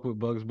you fuck with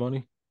Bugs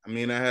Bunny? I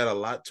mean, I had a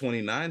Lot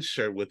 29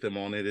 shirt with him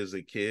on it as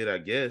a kid, I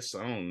guess.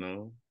 I don't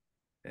know.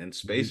 And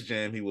Space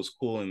Jam, he was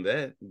cool in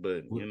that,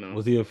 but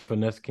Was he a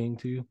finesse king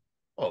to you?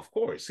 oh, of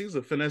course, he's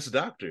a finesse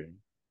doctor.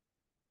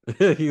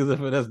 He was a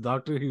finesse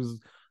doctor. He was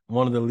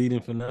one of the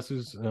leading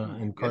finesses in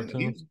Yeah,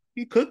 cartoons.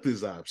 he cooked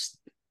his ops.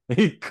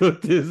 He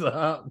cooked his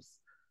ops.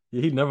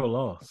 Yeah, he never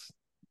lost.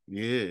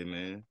 Yeah,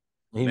 man.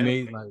 He Man,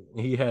 made like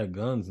he had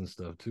guns and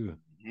stuff too.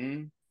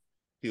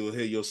 he will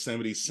hit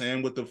Yosemite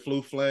Sam with the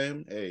flu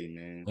flame. Hey,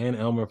 man. And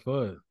Elmer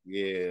Fudd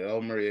Yeah,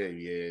 Elmer.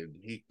 Yeah.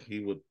 He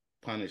would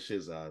punish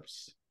his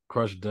ops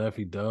crushed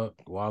Daffy Duck,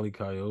 Wally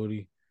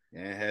Coyote.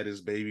 and had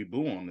his baby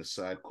boo on the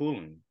side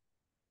cooling.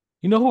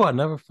 You know who I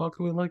never fucked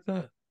with like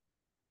that?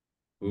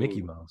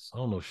 Mickey Ooh. Mouse. I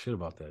don't know shit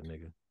about that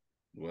nigga.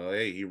 Well,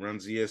 hey, he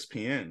runs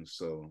ESPN,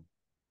 so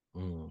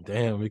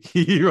Damn,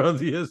 Mickey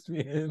runs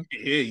ESPN.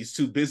 yeah, he's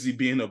too busy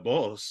being a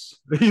boss.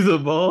 He's a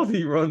boss.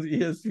 He runs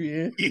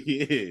ESPN.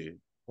 Yeah.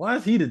 Why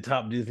is he the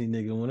top Disney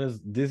nigga when there's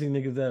Disney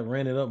niggas that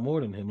ran it up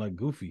more than him, like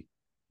Goofy?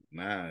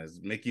 Nah,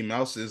 Mickey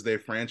Mouse is their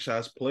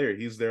franchise player.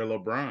 He's their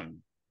LeBron.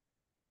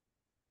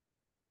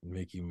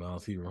 Mickey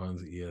Mouse, he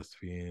runs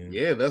ESPN.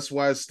 Yeah, that's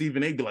why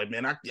Stephen A. be like,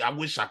 man, I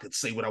wish I could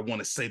say what I want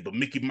to say, but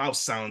Mickey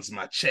Mouse sounds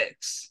my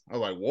checks. I'm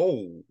like,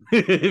 whoa.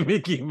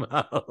 Mickey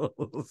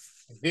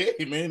Mouse.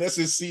 Hey, man, that's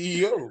his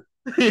CEO.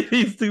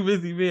 He's too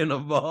busy being a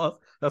boss.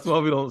 That's why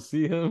we don't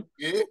see him.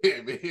 Yeah,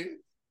 man.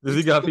 Does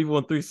he got people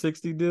on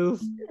 360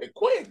 deals? Yeah,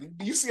 quick.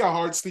 Do you see how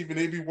hard Stephen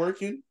A. be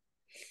working?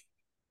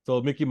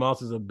 So Mickey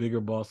Mouse is a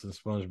bigger boss than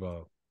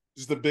SpongeBob.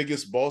 He's the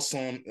biggest boss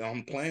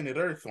on planet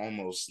Earth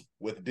almost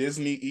with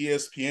Disney,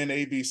 ESPN,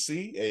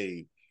 ABC.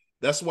 Hey,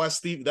 that's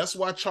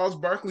why Charles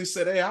Barkley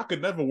said, hey, I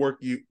could never work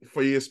you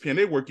for ESPN.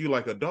 They work you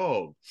like a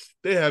dog.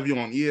 They have you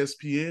on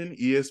ESPN,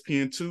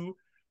 ESPN2,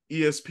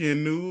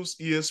 ESPN News,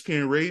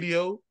 ESPN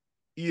Radio,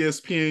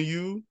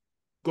 ESPNU.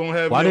 Gonna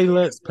have Why you on they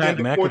let ESPN Pat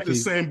Deportes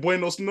McAfee? saying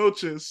Buenos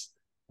noches.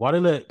 Why they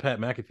let Pat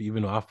McAfee,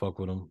 even though I fuck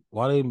with him,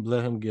 why they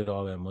let him get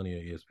all that money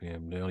at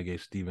ESPN? They only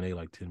gave Stephen A.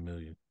 like 10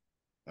 million.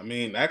 I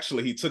mean,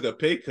 actually, he took a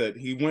pay cut.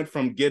 He went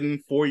from getting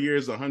 4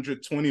 years,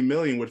 120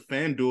 million with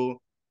FanDuel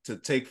to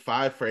take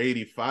 5 for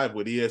 85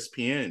 with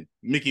ESPN.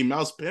 Mickey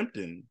Mouse pimped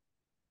him.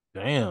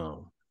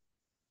 Damn.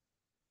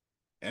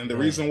 And the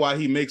reason why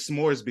he makes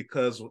more is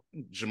because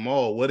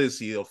Jamaal, what is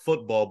he? A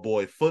football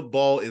boy.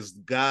 Football is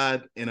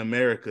God in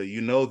America. You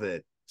know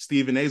that.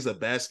 Stephen A's a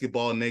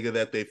basketball nigga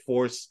that they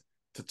force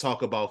to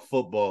talk about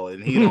football,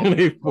 and he don't.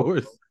 They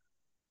force.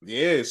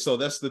 Yeah, so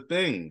that's the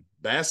thing.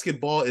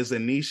 Basketball is a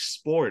niche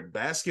sport.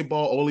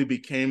 Basketball only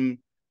became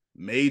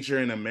major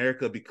in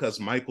America because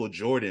Michael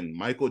Jordan.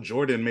 Michael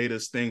Jordan made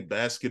us think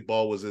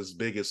basketball was as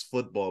big as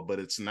football, but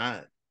it's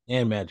not.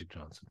 And Magic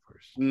Johnson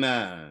first.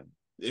 Nah.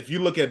 If you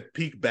look at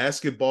peak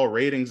basketball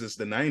ratings, it's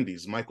the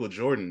 90s. Michael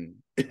Jordan.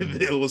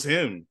 It was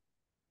him.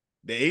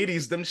 The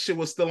 80s, them shit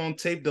was still on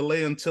tape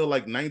delay until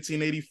like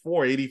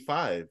 1984,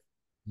 85.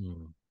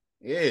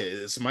 Yeah,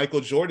 it's Michael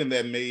Jordan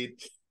that made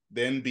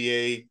the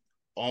NBA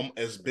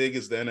as big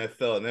as the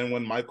NFL. And then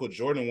when Michael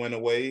Jordan went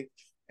away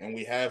and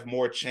we have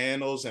more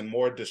channels and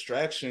more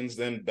distractions,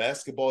 then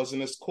basketball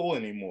isn't as cool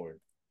anymore.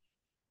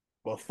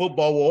 But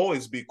football will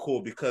always be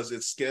cool because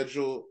it's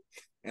scheduled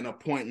and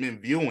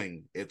appointment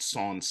viewing. It's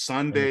on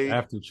Sunday, it's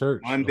after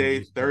church,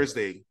 Monday,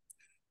 Thursday.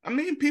 I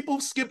mean,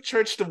 people skip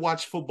church to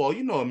watch football.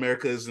 You know,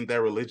 America isn't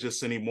that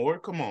religious anymore.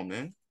 Come on,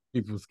 man.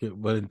 People skip,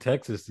 but in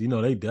Texas, you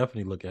know, they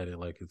definitely look at it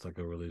like it's like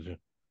a religion.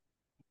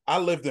 I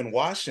lived in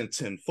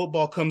Washington.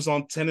 Football comes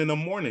on 10 in the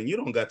morning. You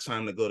don't got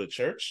time to go to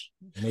church.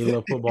 And they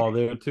love football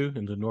there too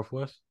in the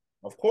Northwest.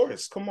 Of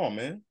course. Come on,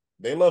 man.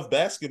 They love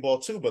basketball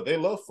too, but they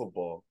love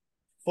football.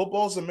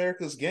 Football's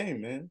America's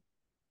game, man.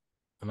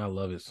 And I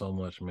love it so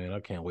much, man.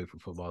 I can't wait for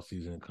football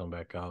season to come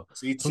back out.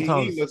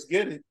 CTE, let's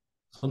get it.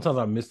 Sometimes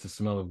I miss the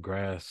smell of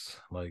grass,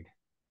 like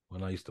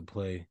when I used to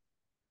play,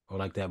 or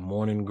like that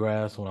morning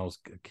grass when I was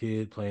a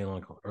kid playing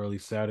like early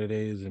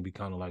Saturdays and be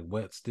kind of like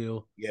wet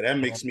still. Yeah, that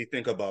makes me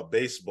think about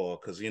baseball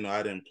because, you know,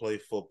 I didn't play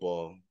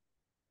football.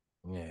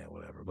 Yeah,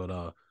 whatever.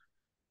 But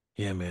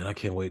yeah, man, I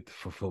can't wait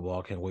for football.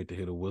 I can't wait to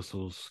hear the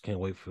whistles. Can't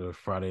wait for the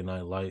Friday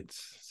night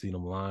lights, see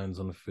them lines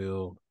on the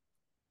field.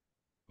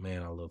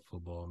 Man, I love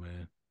football,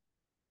 man.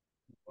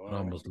 I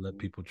almost let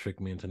people trick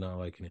me into not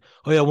liking it.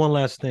 Oh yeah, one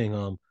last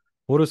thing.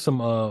 What are some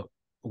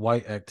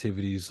white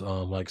activities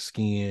like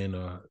skiing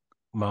or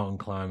mountain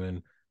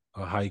climbing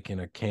or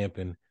hiking or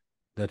camping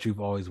that you've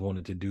always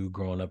wanted to do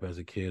growing up as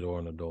a kid or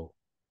an adult?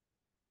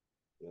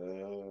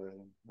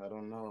 I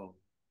don't know.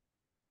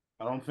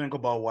 I don't think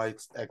about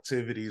white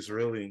activities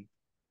really.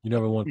 You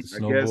never want to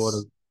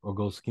snowboard or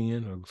go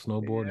skiing or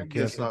snowboard Yeah, and I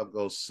guess camping? I'll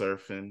go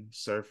surfing.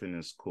 Surfing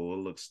is cool.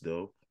 It looks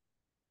dope.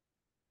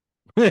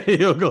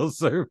 You'll go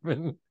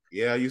surfing.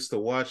 Yeah, I used to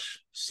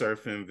watch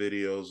surfing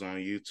videos on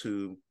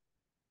YouTube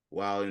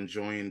while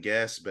enjoying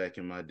gas back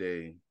in my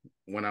day.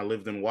 When I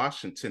lived in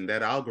Washington,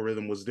 that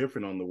algorithm was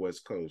different on the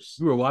West Coast.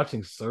 You were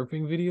watching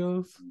surfing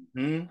videos?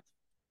 Mm-hmm.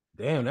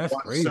 Damn, that's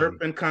crazy.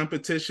 Surfing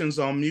competitions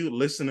on mute,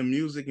 listen to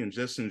music, and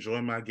just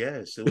enjoy my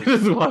gas. It was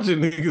just watching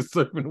niggas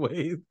surfing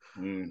waves.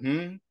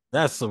 Mm-hmm.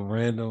 That's some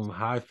random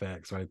high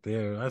facts right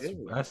there.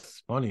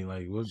 That's funny.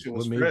 Like what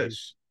made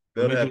fresh.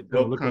 You? They'll have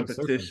dope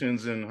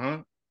competitions and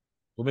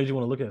What made you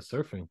want to look at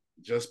surfing?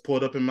 Just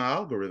pulled up in my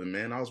algorithm,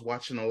 man. I was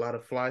watching a lot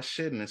of fly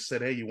shit, and it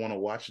said, "Hey, you want to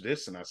watch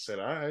this?" And I said,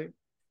 "All right."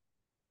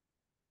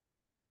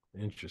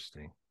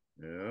 Interesting.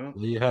 Yeah.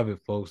 There you have it,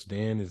 folks.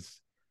 Dan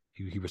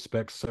he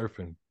respects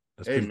surfing.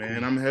 That's hey, man,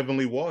 cool. I'm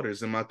Heavenly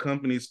Waters, and my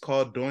company's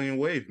called Dorian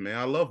Wave, man.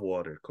 I love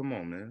water. Come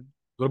on, man.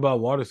 What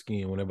about water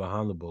skiing when they're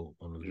behind the boat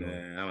on the joint?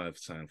 I don't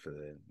have time for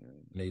that, man.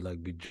 They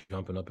like be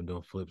jumping up and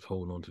doing flips,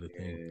 holding on to the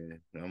thing.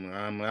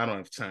 I don't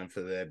have time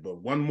for that.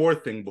 But one more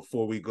thing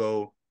before we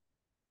go.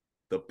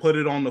 The Put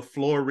It on the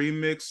Floor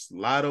remix,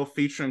 Lotto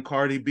featuring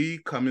Cardi B,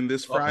 coming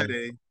this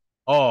Friday.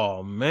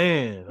 Oh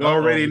man. You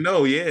already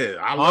know, yeah.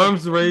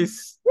 Arms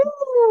race.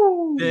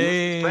 Woo!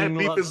 Dang.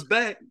 Beef is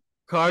back.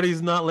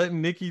 Cardi's not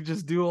letting Nicki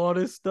just do all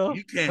this stuff.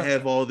 You can't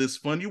have all this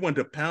fun. You went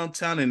to Pound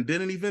Town and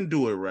didn't even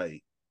do it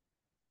right.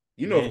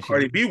 You know, if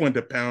Cardi B went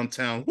to Pound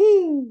Town,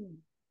 woo!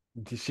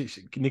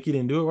 Nicki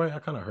didn't do it right. I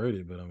kind of heard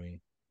it, but I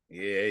mean,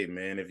 Yeah, hey,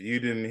 man. If you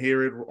didn't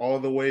hear it all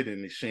the way,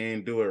 then she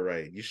ain't do it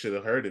right. You should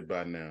have heard it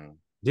by now.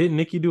 Didn't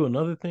Nicki do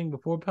another thing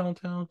before Pound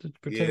Town to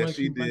pretend Yeah, like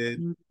she she liked did.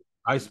 you?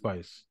 Ice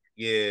Spice.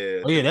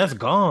 Yeah, Oh yeah, that's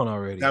gone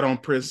already. got on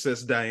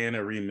Princess Diana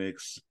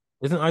remix.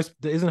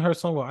 Isn't her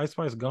song with Ice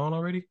Spice gone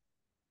already?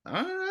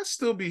 I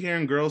still be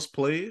hearing girls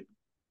play it.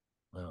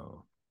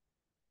 No,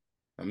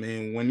 I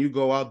mean, when you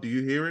go out, do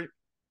you hear it?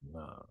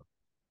 no.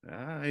 All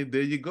right,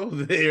 there you go.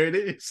 There it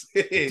is.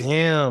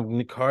 Damn,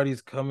 Nick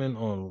Cardi's coming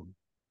on.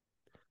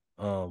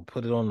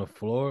 Put it on the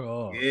floor.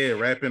 Oh, Yeah,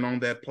 rapping on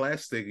that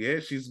plastic. Yeah,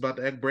 she's about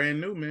to act brand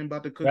new, man.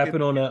 About to cook it.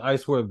 rapping on that I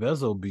Swear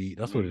Bezel beat.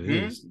 That's what it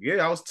Mm-hmm. is.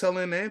 Yeah, I was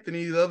telling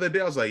Anthony the other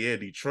day. I was like, "Yeah,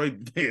 Detroit,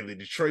 yeah, the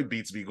Detroit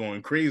beats be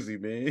going crazy,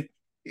 man."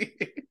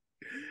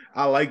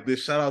 I like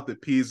this. Shout out to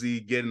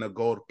PZ getting a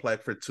gold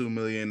plaque for 2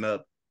 million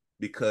up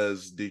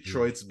because Yeah.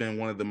 Detroit's been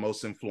one of the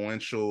most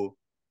influential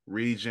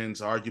regions,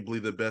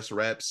 arguably the best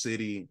rap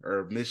city,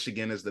 or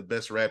Michigan is the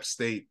best rap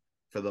state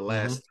for the Mm-hmm.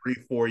 last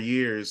 3-4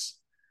 years.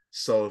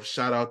 So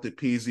shout out to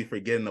PZ for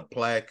getting a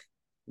plaque.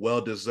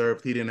 Well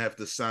deserved. He didn't have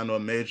to sign on a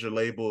major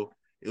label.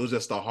 It was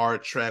just a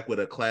hard track with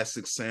a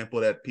classic sample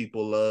that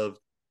people loved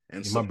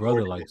and Yeah, my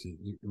brother supported. likes it.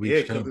 It Yeah,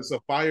 reached because him. it's a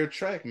fire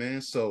track,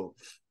 man. So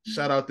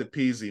shout out to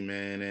Peasy,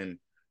 man. And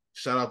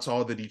shout out to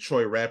all the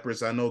Detroit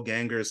rappers. I know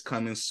Ganger is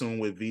coming soon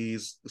with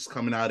V's. It's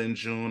coming out in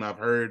June. I've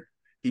heard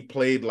he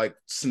played like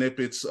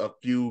snippets a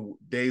few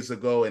days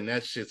ago, and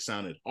that shit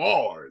sounded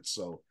hard.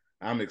 So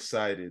I'm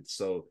excited.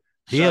 So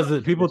He shout has out a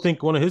to people this.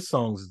 think one of his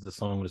songs is the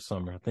song of the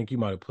summer. I think you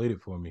might have played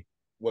it for me.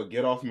 What,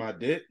 Get Off My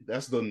Dick?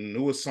 That's the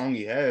newest song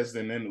he has.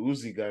 And then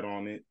Uzi got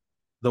on it.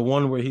 The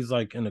one where he's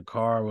like in the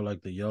car with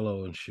like the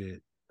yellow and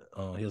shit.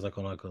 He was like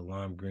on like a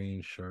lime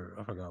green shirt.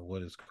 I forgot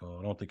what it's called.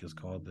 I don't think it's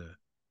called that.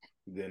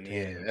 Then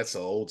yeah, Damn. that's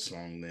an old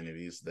song. Then if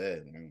it's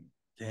that, man.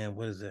 Damn,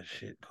 what is that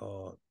shit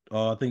called?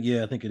 Oh, I think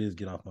it is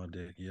Get Off My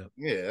Dick. Yep.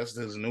 Yeah, that's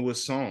his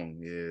newest song.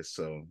 Yeah,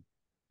 so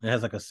It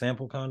has like a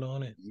sample kind of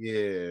on it.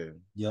 yeah,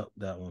 Yep,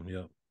 that one.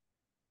 Yep.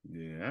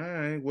 yeah. All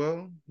right,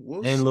 well,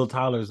 we'll And see. Lil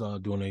Tyler's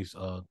doing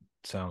a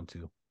sound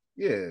too.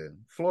 Yeah,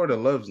 Florida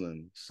loves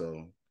them.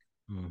 So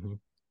Mm-hmm.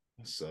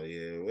 so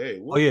yeah. Hey,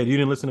 Oh we'll yeah, you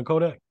didn't listen to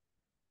Kodak?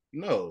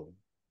 no.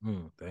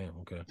 Damn.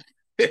 Okay.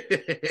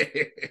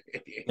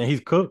 We're And he's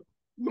cooked.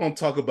 gonna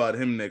talk about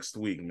him next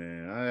week,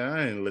 man.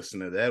 I ain't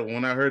listening to that.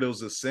 When I heard it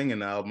was a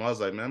singing album, I was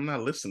like, man, I'm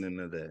not listening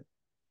to that.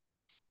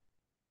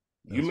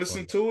 You That's listen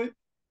funny. to it?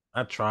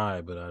 I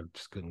tried, but I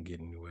just couldn't get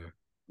anywhere.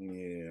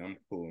 Yeah, I'm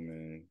cool,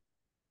 man.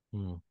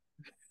 Hmm.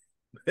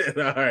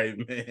 All right,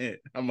 man.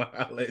 I'm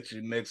gonna let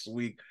you next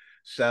week.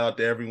 Shout out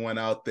to everyone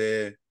out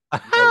there. You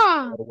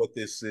know what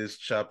this is,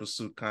 Chopper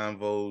Suit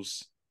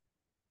Convos.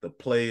 The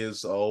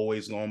players are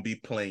always gonna be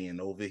playing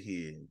over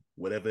here.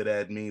 Whatever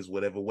that means,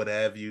 whatever, what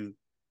have you.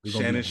 We're gonna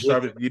be Shannon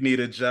Sharp, if dipped. you need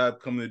a job,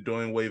 come to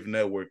Doing Wave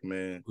Network,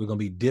 man. We're gonna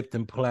be dipped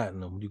in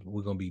platinum.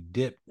 We're gonna be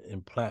dipped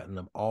in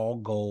platinum, all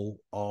gold,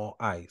 all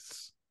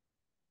ice.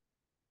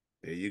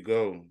 There you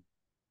go.